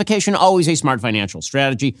 Diversification, always a smart financial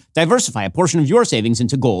strategy. Diversify a portion of your savings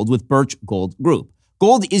into gold with Birch Gold Group.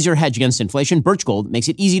 Gold is your hedge against inflation. Birch Gold makes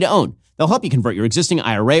it easy to own. They'll help you convert your existing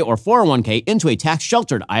IRA or 401k into a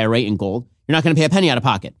tax-sheltered IRA in gold. You're not going to pay a penny out of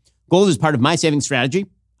pocket. Gold is part of my savings strategy.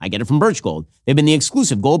 I get it from Birch Gold. They've been the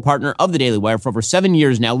exclusive gold partner of the Daily Wire for over 7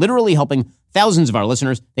 years now, literally helping thousands of our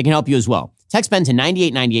listeners. They can help you as well. Text BEN to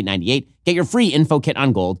 989898. Get your free info kit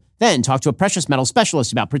on gold. Then talk to a precious metal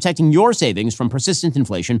specialist about protecting your savings from persistent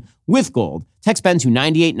inflation with gold. Text BEN to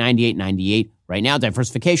 989898. Right now,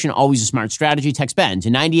 diversification, always a smart strategy. Text BEN to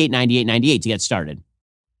 989898 to get started.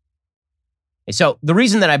 So the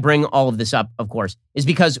reason that I bring all of this up, of course, is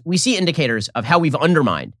because we see indicators of how we've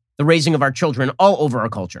undermined the raising of our children all over our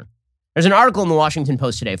culture. There's an article in the Washington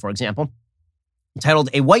Post today, for example, entitled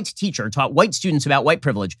 "A White Teacher Taught White Students About White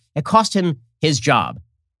Privilege. It Cost Him His Job."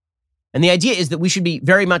 And the idea is that we should be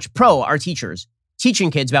very much pro our teachers,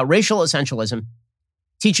 teaching kids about racial essentialism,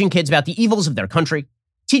 teaching kids about the evils of their country,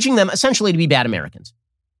 teaching them essentially to be bad Americans.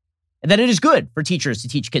 And that it is good for teachers to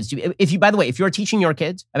teach kids to, by the way, if you're teaching your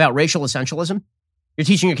kids about racial essentialism, you're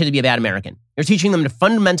teaching your kid to be a bad American. You're teaching them to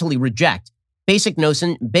fundamentally reject basic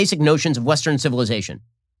notions of Western civilization,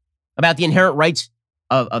 about the inherent rights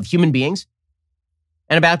of human beings,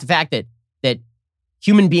 and about the fact that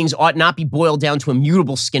human beings ought not be boiled down to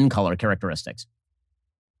immutable skin color characteristics.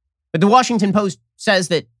 But the Washington Post says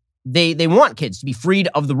that they want kids to be freed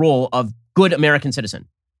of the role of good American citizen.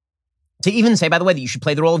 To even say, by the way, that you should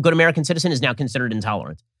play the role of good American citizen is now considered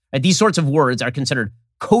intolerant. Right? These sorts of words are considered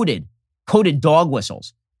coded dog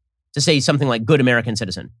whistles to say something like good American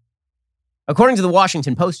citizen. According to the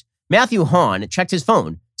Washington Post, Matthew Hahn checked his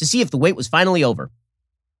phone to see if the wait was finally over.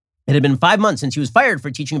 It had been 5 months since he was fired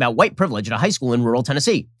for teaching about white privilege at a high school in rural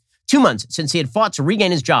Tennessee. 2 months since he had fought to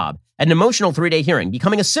regain his job at an emotional 3-day hearing,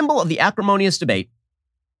 becoming a symbol of the acrimonious debate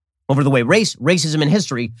over the way racism, and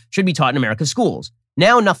history should be taught in America's schools.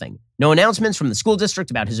 Now nothing. No announcements from the school district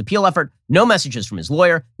about his appeal effort, no messages from his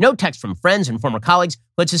lawyer, no text from friends and former colleagues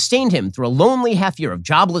who had sustained him through a lonely half year of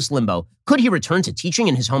jobless limbo. Could he return to teaching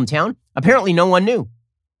in his hometown? Apparently no one knew.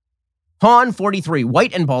 Hahn, 43,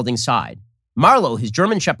 white and balding, sighed. Marlowe, his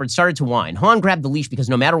German shepherd, started to whine. Hahn grabbed the leash because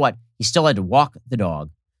no matter what, he still had to walk the dog.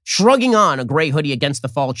 Shrugging on a gray hoodie against the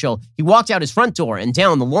fall chill, he walked out his front door and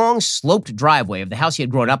down the long, sloped driveway of the house he had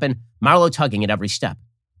grown up in, Marlowe tugging at every step.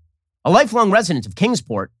 A lifelong resident of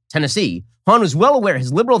Kingsport, Tennessee, Hahn was well aware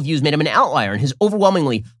his liberal views made him an outlier in his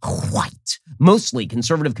overwhelmingly white, mostly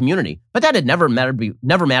conservative community, but that had never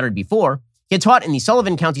mattered before. He had taught in the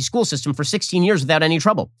Sullivan County school system for 16 years without any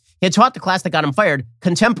trouble. He had taught the class that got him fired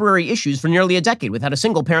contemporary issues for nearly a decade without a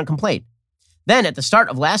single parent complaint. Then, at the start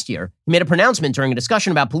of last year, he made a pronouncement during a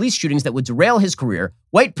discussion about police shootings that would derail his career.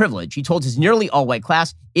 White privilege, he told his nearly all-white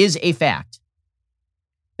class, is a fact.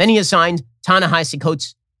 Then he assigned Ta-Nehisi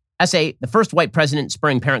Coates' essay, The First White President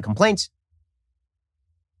Spurring Parent Complaints.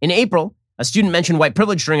 In April, a student mentioned white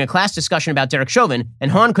privilege during a class discussion about Derek Chauvin,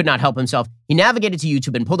 and Hahn could not help himself. He navigated to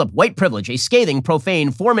YouTube and pulled up White Privilege, a scathing,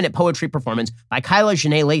 profane, 4-minute poetry performance by Kyla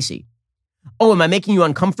Janae Lacey. Oh, am I making you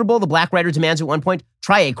uncomfortable? The black writer demands at one point.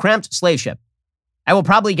 Try a cramped slave ship. I will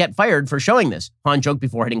probably get fired for showing this, Hahn joked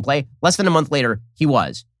before hitting play. Less than a month later, he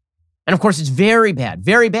was. And of course, it's very bad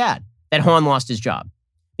that Hahn lost his job.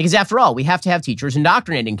 Because after all, we have to have teachers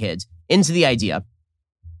indoctrinating kids into the idea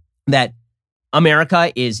that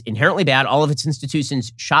America is inherently bad, all of its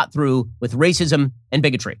institutions shot through with racism and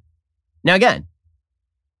bigotry. Now again,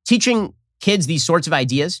 teaching kids these sorts of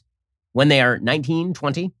ideas when they are 19,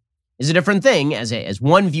 20 is a different thing as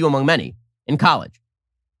one view among many in college.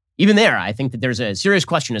 Even there, I think that there's a serious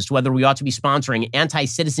question as to whether we ought to be sponsoring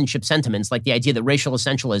anti-citizenship sentiments like the idea that racial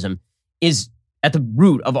essentialism is at the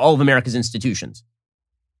root of all of America's institutions.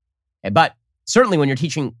 But certainly when you're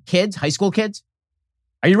teaching kids, high school kids,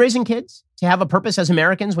 are you raising kids to have a purpose as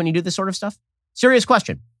Americans when you do this sort of stuff? Serious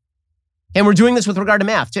question. And we're doing this with regard to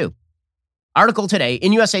math too. Article today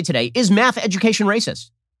in USA Today, is math education racist?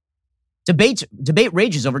 Debate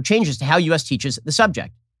rages over changes to how US teaches the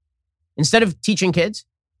subject. Instead of teaching kids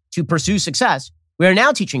to pursue success, we are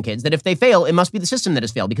now teaching kids that if they fail, it must be the system that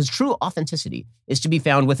has failed, because true authenticity is to be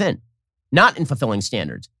found within, not in fulfilling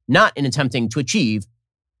standards, not in attempting to achieve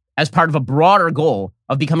as part of a broader goal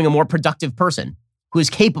of becoming a more productive person who is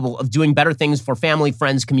capable of doing better things for family,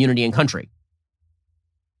 friends, community, and country.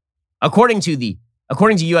 According to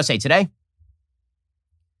USA Today,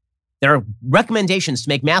 there are recommendations to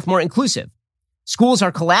make math more inclusive. Schools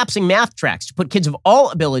are collapsing math tracks to put kids of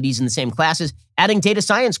all abilities in the same classes, adding data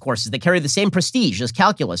science courses that carry the same prestige as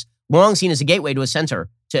calculus, long seen as a gateway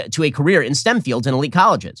to a career in STEM fields in elite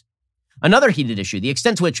colleges. Another heated issue, the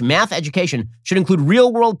extent to which math education should include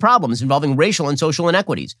real-world problems involving racial and social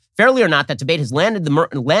inequities. Fairly or not, that debate has landed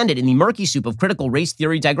in the murky soup of critical race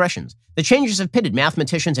theory digressions. The changes have pitted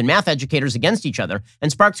mathematicians and math educators against each other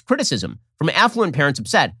and sparked criticism from affluent parents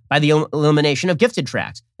upset by the elimination of gifted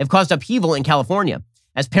tracks. They've caused upheaval in California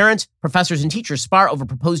as parents, professors, and teachers spar over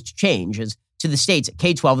proposed changes to the state's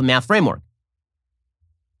K-12 and math framework.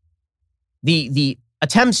 The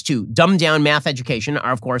attempts to dumb down math education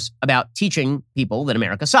are, of course, about teaching people that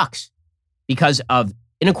America sucks because of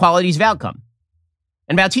inequalities of outcome,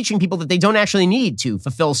 and about teaching people that they don't actually need to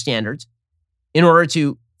fulfill standards in order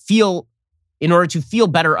to feel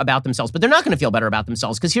better about themselves. But they're not going to feel better about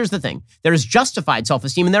themselves, because here's the thing. There is justified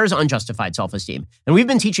self-esteem and there is unjustified self-esteem. And we've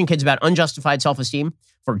been teaching kids about unjustified self-esteem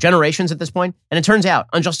for generations at this point, and it turns out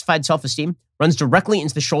unjustified self-esteem runs directly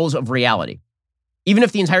into the shoals of reality, even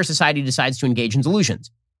if the entire society decides to engage in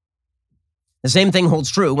delusions. The same thing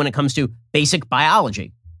holds true when it comes to basic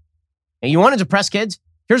biology. And you want to depress kids?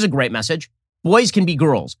 Here's a great message. Boys can be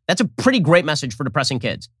girls. That's a pretty great message for depressing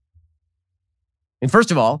kids. And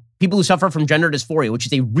first of all, people who suffer from gender dysphoria, which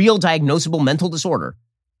is a real diagnosable mental disorder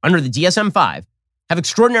under the DSM-5, have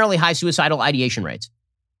extraordinarily high suicidal ideation rates.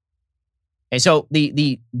 Okay, so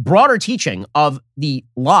the broader teaching of the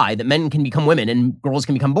lie that men can become women and girls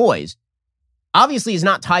can become boys obviously is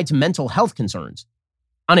not tied to mental health concerns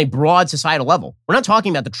on a broad societal level. We're not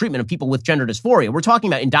talking about the treatment of people with gender dysphoria. We're talking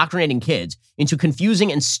about indoctrinating kids into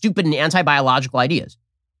confusing and stupid and anti-biological ideas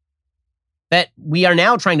that we are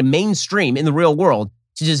now trying to mainstream in the real world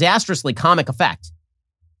to disastrously comic effect.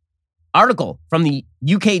 Article from the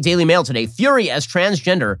UK Daily Mail today, fury as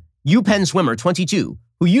transgender UPenn swimmer 22,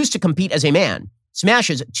 who used to compete as a man,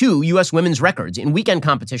 smashes 2 U.S. women's records in weekend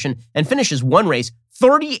competition and finishes one race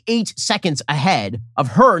 38 seconds ahead of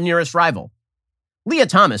her nearest rival. Leah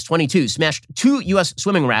Thomas, 22, smashed 2 U.S.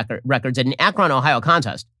 swimming records at an Akron, Ohio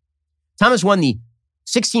contest. Thomas won the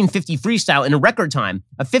 1650 freestyle in a record time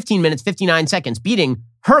of 15 minutes, 59 seconds, beating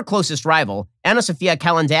her closest rival, Anna Sofia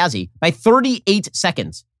Kalandazzi, by 38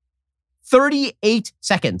 seconds. 38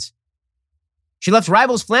 seconds. She left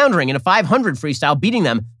rivals floundering in a 500 freestyle, beating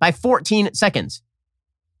them by 14 seconds.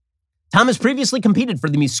 Thomas previously competed for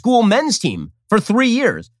the school men's team for 3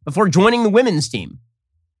 years before joining the women's team.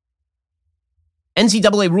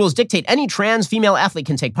 NCAA rules dictate any trans female athlete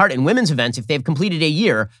can take part in women's events if they've completed a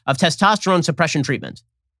year of testosterone suppression treatment.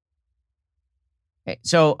 Okay,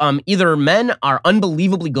 so either men are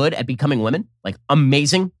unbelievably good at becoming women, like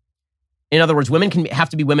amazing. In other words, women have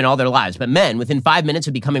to be women all their lives, but men, within 5 minutes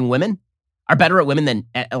of becoming women, are better at women than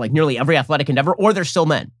at like nearly every athletic endeavor, or they're still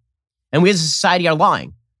men. And we as a society are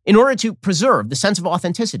lying in order to preserve the sense of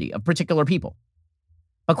authenticity of particular people.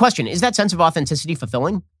 But question, is that sense of authenticity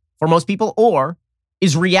fulfilling for most people, or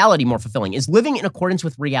is reality more fulfilling? Is living in accordance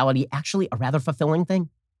with reality actually a rather fulfilling thing?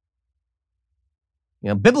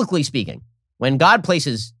 Biblically speaking, when God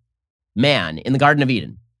places man in the Garden of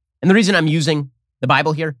Eden, and the reason I'm using the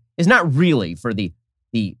Bible here is not really for the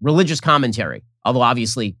religious commentary, although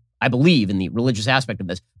obviously I believe in the religious aspect of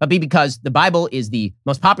this, but because the Bible is the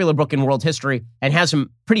most popular book in world history and has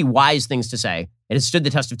some pretty wise things to say. It has stood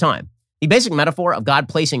the test of time. The basic metaphor of God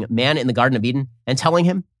placing man in the Garden of Eden and telling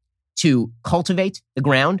him to cultivate the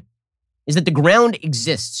ground is that the ground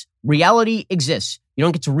exists reality exists. You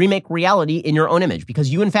don't get to remake reality in your own image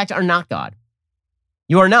because you, in fact, are not God.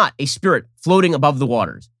 You are not a spirit floating above the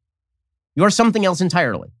waters. You are something else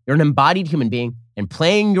entirely. You're an embodied human being, and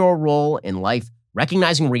playing your role in life,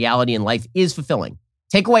 recognizing reality in life is fulfilling.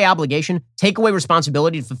 Take away obligation, take away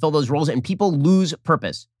responsibility to fulfill those roles, and people lose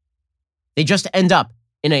purpose. They just end up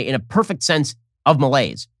in a perfect sense of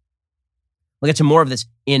malaise. We'll get to more of this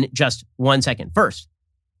in just 1 second. First,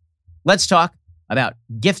 let's talk about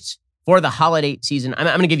gifts for the holiday season. I'm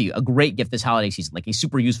going to give you a great gift this holiday season, like a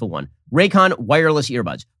super useful one. Raycon wireless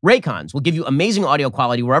earbuds. Raycons will give you amazing audio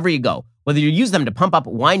quality wherever you go. Whether you use them to pump up,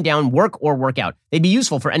 wind down, work, or work out, they'd be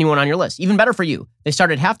useful for anyone on your list. Even better for you. They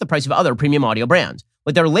start at half the price of other premium audio brands.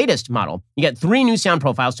 With their latest model, you get 3 new sound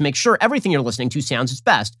profiles to make sure everything you're listening to sounds its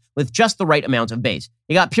best with just the right amount of bass.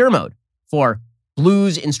 You got pure mode for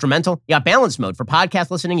blues, instrumental. You got balance mode for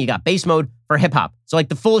podcast listening. You got bass mode for hip hop. So like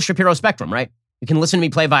the full Shapiro spectrum, right? You can listen to me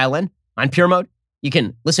play violin on pure mode. You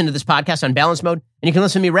can listen to this podcast on balance mode, and you can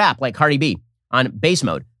listen to me rap like Cardi B on bass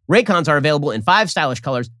mode. Raycons are available in 5 stylish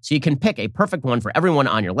colors, so you can pick a perfect one for everyone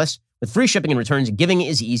on your list. With free shipping and returns, giving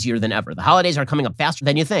is easier than ever. The holidays are coming up faster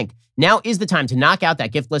than you think. Now is the time to knock out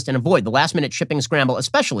that gift list and avoid the last-minute shipping scramble,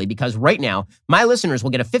 especially because right now, my listeners will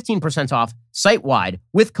get a 15% off site-wide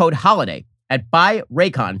with code HOLIDAY at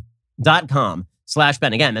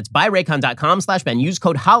buyraycon.com/Ben. Again, that's buyraycon.com/Ben. Use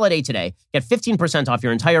code HOLIDAY today. Get 15% off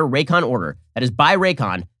your entire Raycon order. That is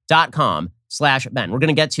buyraycon.com/Ben. We're going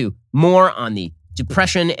to get to more on the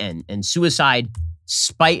depression and suicide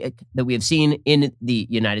spike that we have seen in the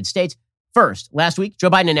United States. First, last week, Joe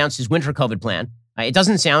Biden announced his winter COVID plan. It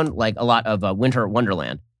doesn't sound like a lot of winter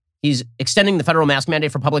wonderland. He's extending the federal mask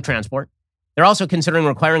mandate for public transport. They're also considering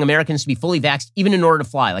requiring Americans to be fully vaxxed even in order to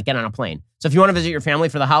fly, like get on a plane. So if you want to visit your family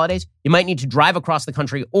for the holidays, you might need to drive across the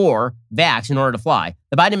country or vax in order to fly.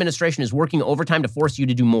 The Biden administration is working overtime to force you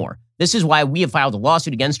to do more. This is why we have filed a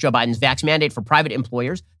lawsuit against Joe Biden's vax mandate for private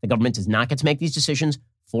employers. The government does not get to make these decisions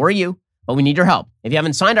for you, but we need your help. If you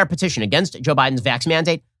haven't signed our petition against Joe Biden's vax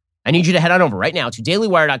mandate, I need you to head on over right now to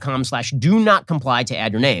dailywire.com/do-not-comply to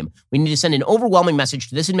add your name. We need to send an overwhelming message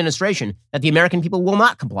to this administration that the American people will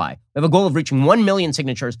not comply. We have a goal of reaching 1 million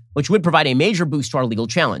signatures, which would provide a major boost to our legal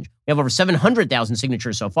challenge. We have over 700,000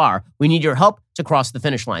 signatures so far. We need your help to cross the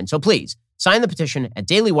finish line. So please, sign the petition at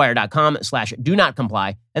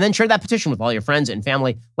dailywire.com/do-not-comply and then share that petition with all your friends and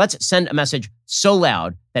family. Let's send a message so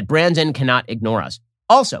loud that Brandon cannot ignore us.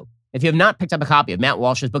 Also, if you have not picked up a copy of Matt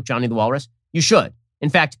Walsh's book, Johnny the Walrus, you should. In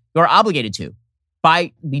fact, you are obligated to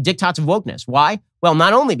by the diktats of wokeness. Why? Well,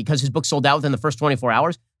 not only because his book sold out within the first 24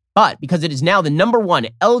 hours, but because it is now the #1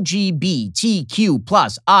 LGBTQ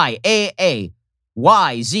plus IAAYZ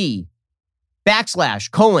 /!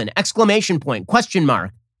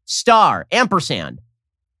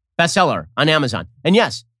 bestseller on Amazon. And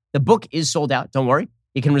yes, the book is sold out. Don't worry.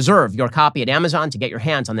 You can reserve your copy at Amazon to get your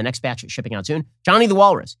hands on the next batch shipping out soon. Johnny the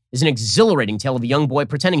Walrus is an exhilarating tale of a young boy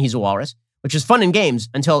pretending he's a walrus, which is fun in games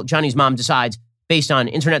until Johnny's mom decides, based on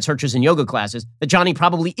internet searches and yoga classes, that Johnny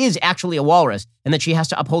probably is actually a walrus and that she has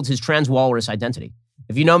to uphold his trans walrus identity.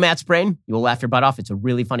 If you know Matt's brain, you will laugh your butt off. It's a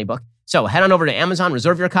really funny book. So head on over to Amazon,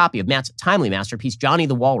 reserve your copy of Matt's timely masterpiece, Johnny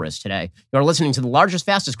the Walrus, today. You are listening to the largest,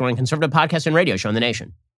 fastest growing conservative podcast and radio show in the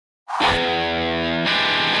nation.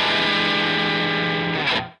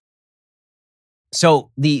 So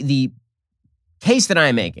the case that I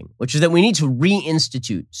am making, which is that we need to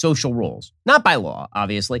reinstitute social roles, not by law,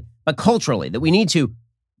 obviously, but culturally, that we need to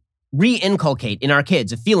reinculcate in our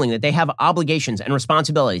kids a feeling that they have obligations and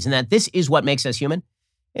responsibilities and that this is what makes us human.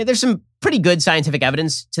 There's some pretty good scientific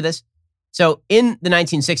evidence to this. So in the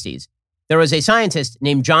 1960s, there was a scientist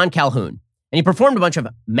named John Calhoun, and he performed a bunch of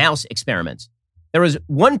mouse experiments. There was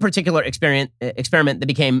one particular experiment that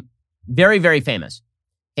became very, very famous.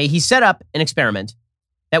 Okay, he set up an experiment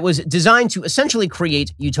that was designed to essentially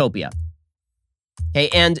create utopia. Okay,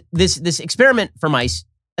 and this experiment for mice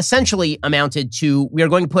essentially amounted to, we are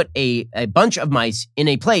going to put a bunch of mice in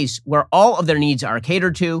a place where all of their needs are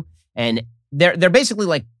catered to, and they're basically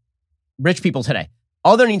like rich people today.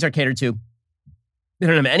 All their needs are catered to. They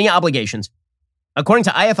don't have any obligations. According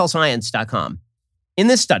to IFLscience.com, in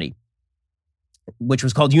this study, which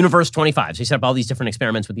was called Universe 25, so he set up all these different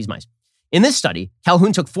experiments with these mice. In this study,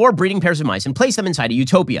 Calhoun took 4 breeding pairs of mice and placed them inside a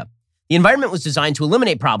utopia. The environment was designed to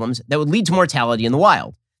eliminate problems that would lead to mortality in the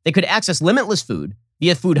wild. They could access limitless food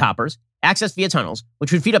via food hoppers, access via tunnels,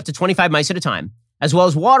 which would feed up to 25 mice at a time, as well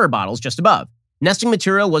as water bottles just above. Nesting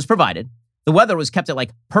material was provided. The weather was kept at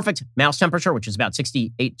like perfect mouse temperature, which is about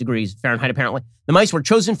 68 degrees Fahrenheit, apparently. The mice were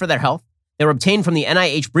chosen for their health. They were obtained from the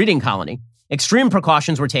NIH breeding colony. Extreme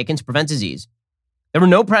precautions were taken to prevent disease. There were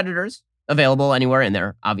no predators available anywhere in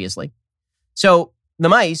there, obviously. So the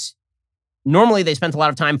mice, normally they spent a lot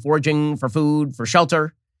of time foraging for food, for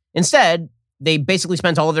shelter. Instead, they basically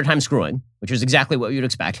spent all of their time screwing, which is exactly what you'd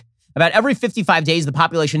expect. About every 55 days, the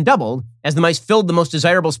population doubled as the mice filled the most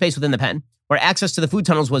desirable space within the pen, where access to the food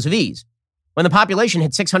tunnels was of ease. When the population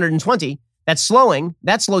hit 620, that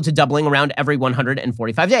slowed to doubling around every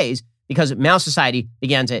 145 days because mouse society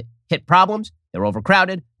began to hit problems. They were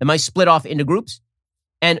overcrowded. The mice split off into groups.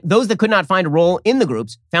 And those that could not find a role in the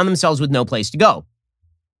groups found themselves with no place to go.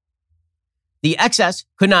 The excess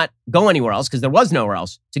could not go anywhere else because there was nowhere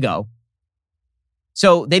else to go.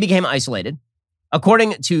 So they became isolated.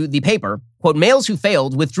 According to the paper, quote, males who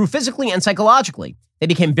failed withdrew physically and psychologically. They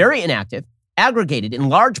became very inactive, aggregated in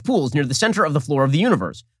large pools near the center of the floor of the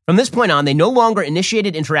universe. From this point on, they no longer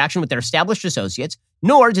initiated interaction with their established associates,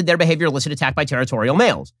 nor did their behavior elicit attack by territorial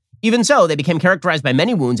males. Even so, they became characterized by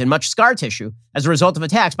many wounds and much scar tissue as a result of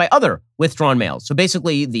attacks by other withdrawn males. So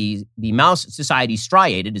basically, the mouse society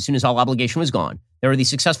striated as soon as all obligation was gone. There were the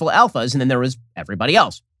successful alphas, and then there was everybody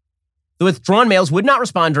else. The withdrawn males would not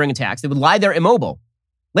respond during attacks. They would lie there immobile.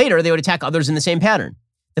 Later, they would attack others in the same pattern.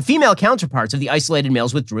 The female counterparts of the isolated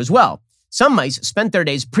males withdrew as well. Some mice spent their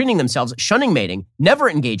days preening themselves, shunning mating, never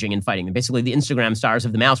engaging in fighting. They're basically the Instagram stars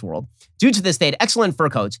of the mouse world. Due to this, they had excellent fur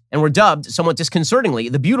coats and were dubbed, somewhat disconcertingly,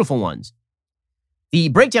 the beautiful ones. The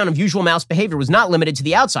breakdown of usual mouse behavior was not limited to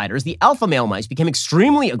the outsiders. The alpha male mice became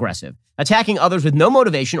extremely aggressive, attacking others with no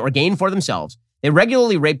motivation or gain for themselves. They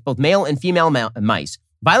regularly raped both male and female mice.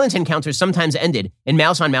 Violent encounters sometimes ended in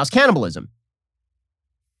mouse-on-mouse cannibalism.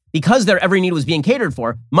 Because their every need was being catered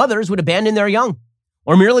for, mothers would abandon their young,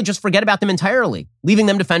 or merely just forget about them entirely, leaving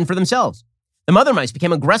them to fend for themselves. The mother mice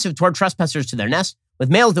became aggressive toward trespassers to their nest,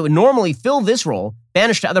 with males that would normally fill this role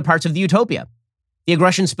banished to other parts of the utopia. The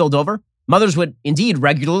aggression spilled over. Mothers would indeed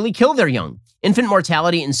regularly kill their young. Infant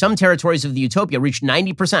mortality in some territories of the utopia reached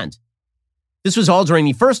 90%. This was all during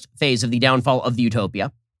the first phase of the downfall of the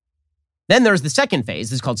utopia. Then there's the second phase.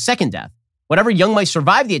 This is called second death. Whatever young mice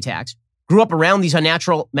survived the attacks grew up around these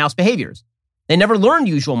unnatural mouse behaviors. They never learned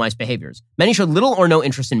usual mice behaviors. Many showed little or no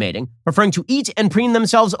interest in mating, preferring to eat and preen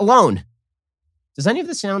themselves alone. Does any of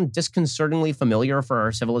this sound disconcertingly familiar for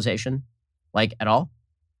our civilization? Like, at all?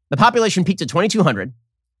 The population peaked at 2,200,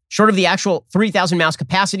 short of the actual 3,000 mouse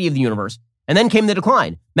capacity of the universe, and then came the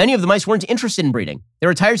decline. Many of the mice weren't interested in breeding. They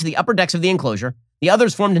retired to the upper decks of the enclosure. The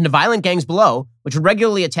others formed into violent gangs below, which would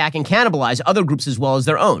regularly attack and cannibalize other groups as well as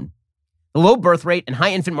their own. The low birth rate and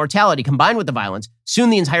high infant mortality combined with the violence, soon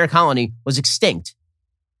the entire colony was extinct.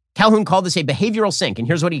 Calhoun called this a behavioral sink, and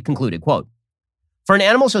here's what he concluded, quote, for an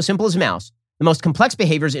animal so simple as a mouse, the most complex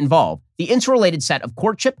behaviors involve the interrelated set of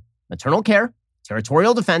courtship, maternal care,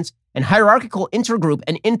 territorial defense, and hierarchical intergroup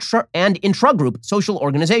and intragroup social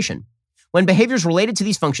organization. When behaviors related to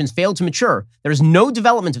these functions fail to mature, there is no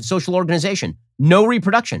development of social organization, no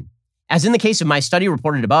reproduction. As in the case of my study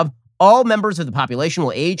reported above, all members of the population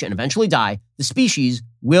will age and eventually die. The species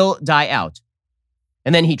will die out.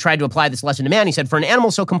 And then he tried to apply this lesson to man. He said, for an animal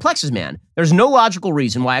so complex as man, there's no logical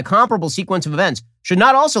reason why a comparable sequence of events should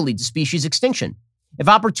not also lead to species extinction. If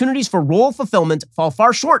opportunities for role fulfillment fall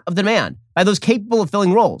far short of the demand by those capable of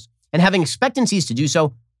filling roles and having expectancies to do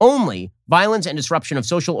so, only violence and disruption of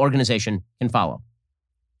social organization can follow.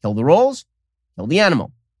 Kill the roles, kill the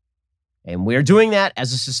animal. And we're doing that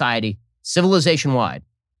as a society, civilization-wide.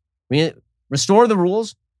 Restore the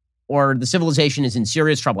rules, or the civilization is in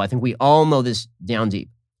serious trouble. I think we all know this down deep.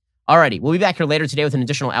 Alrighty, we'll be back here later today with an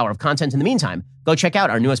additional hour of content. In the meantime, go check out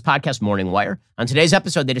our newest podcast, Morning Wire. On today's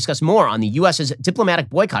episode, they discuss more on the U.S.'s diplomatic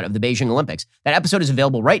boycott of the Beijing Olympics. That episode is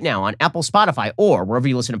available right now on Apple, Spotify, or wherever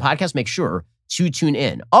you listen to podcasts. Make sure to tune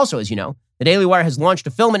in. Also, as you know, the Daily Wire has launched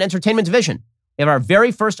a film and entertainment division. We have our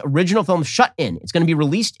very first original film, Shut In. It's going to be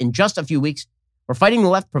released in just a few weeks. We're fighting the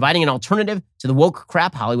left, providing an alternative to the woke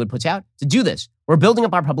crap Hollywood puts out. To do this, we're building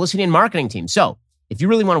up our publicity and marketing team. So if you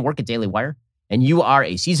really want to work at Daily Wire and you are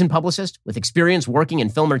a seasoned publicist with experience working in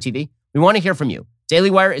film or TV, we want to hear from you. Daily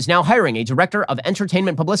Wire is now hiring a director of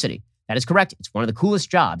entertainment publicity. That is correct. It's one of the coolest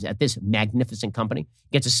jobs at this magnificent company.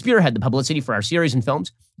 You get to spearhead the publicity for our series and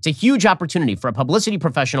films. It's a huge opportunity for a publicity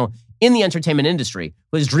professional in the entertainment industry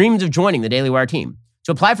who has dreamed of joining the Daily Wire team.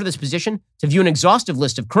 To apply for this position, to view an exhaustive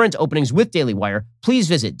list of current openings with Daily Wire, please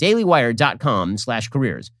visit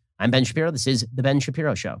dailywire.com/careers. I'm Ben Shapiro. This is The Ben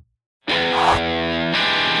Shapiro Show.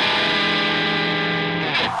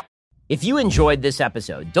 If you enjoyed this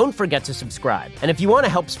episode, don't forget to subscribe. And if you want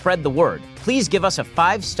to help spread the word, please give us a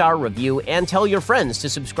 5-star review and tell your friends to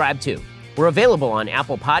subscribe too. We're available on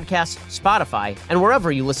Apple Podcasts, Spotify, and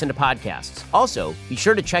wherever you listen to podcasts. Also, be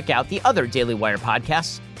sure to check out the other Daily Wire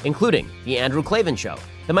podcasts, including The Andrew Klavan Show,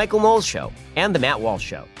 The Michael Knowles Show, and The Matt Walsh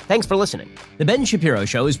Show. Thanks for listening. The Ben Shapiro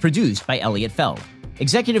Show is produced by Elliot Feld.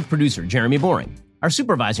 Executive producer Jeremy Boring. Our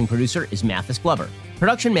supervising producer is Mathis Glover.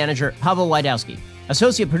 Production manager Pavel Wydowski.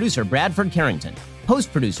 Associate producer Bradford Carrington.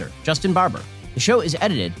 Post-producer Justin Barber. The show is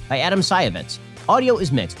edited by Adam Sayevitz. Audio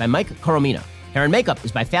is mixed by Mike Coromina. Hair and makeup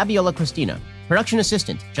is by Fabiola Cristina. Production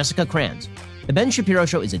assistant Jessica Kranz. The Ben Shapiro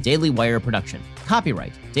Show is a Daily Wire production.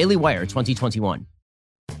 Copyright Daily Wire 2021.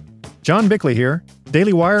 John Bickley here,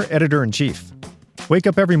 Daily Wire editor-in-chief. Wake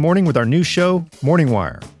up every morning with our new show, Morning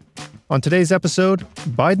Wire. On today's episode,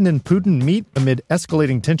 Biden and Putin meet amid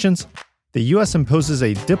escalating tensions, the U.S. imposes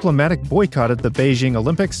a diplomatic boycott at the Beijing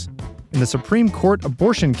Olympics, and the Supreme Court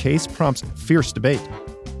abortion case prompts fierce debate.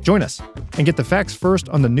 Join us and get the facts first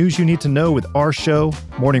on the news you need to know with our show,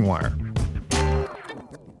 Morning Wire.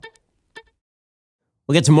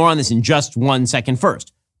 We'll get to more on this in just 1 second.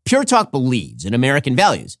 First, Pure Talk believes in American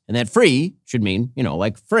values, and that free should mean,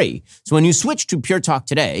 like free. So when you switch to Pure Talk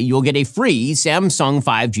today, you'll get a free Samsung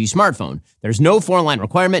 5G smartphone. There's no foreign line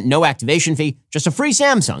requirement, no activation fee, just a free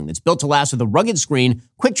Samsung that's built to last with a rugged screen,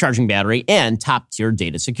 quick charging battery, and top-tier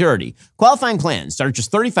data security. Qualifying plans start at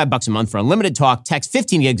just $35 a month for unlimited talk, text,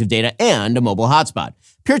 15 gigs of data, and a mobile hotspot.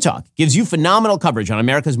 Pure Talk gives you phenomenal coverage on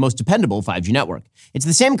America's most dependable 5G network. It's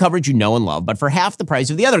the same coverage you know and love, but for half the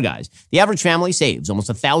price of the other guys. The average family saves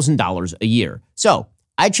almost $1,000 a year. So,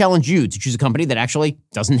 I challenge you to choose a company that actually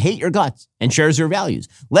doesn't hate your guts and shares your values.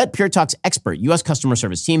 Let Pure Talk's expert U.S. customer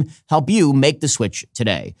service team help you make the switch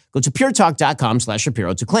today. Go to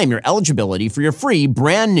puretalk.com/Shapiro to claim your eligibility for your free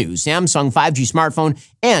brand new Samsung 5G smartphone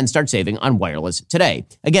and start saving on wireless today.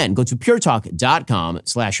 Again, go to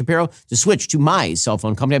puretalk.com/Shapiro to switch to my cell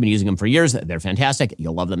phone company. I've been using them for years. They're fantastic.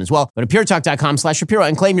 You'll love them as well. Go to puretalk.com/Shapiro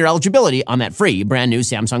and claim your eligibility on that free brand new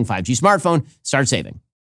Samsung 5G smartphone. Start saving.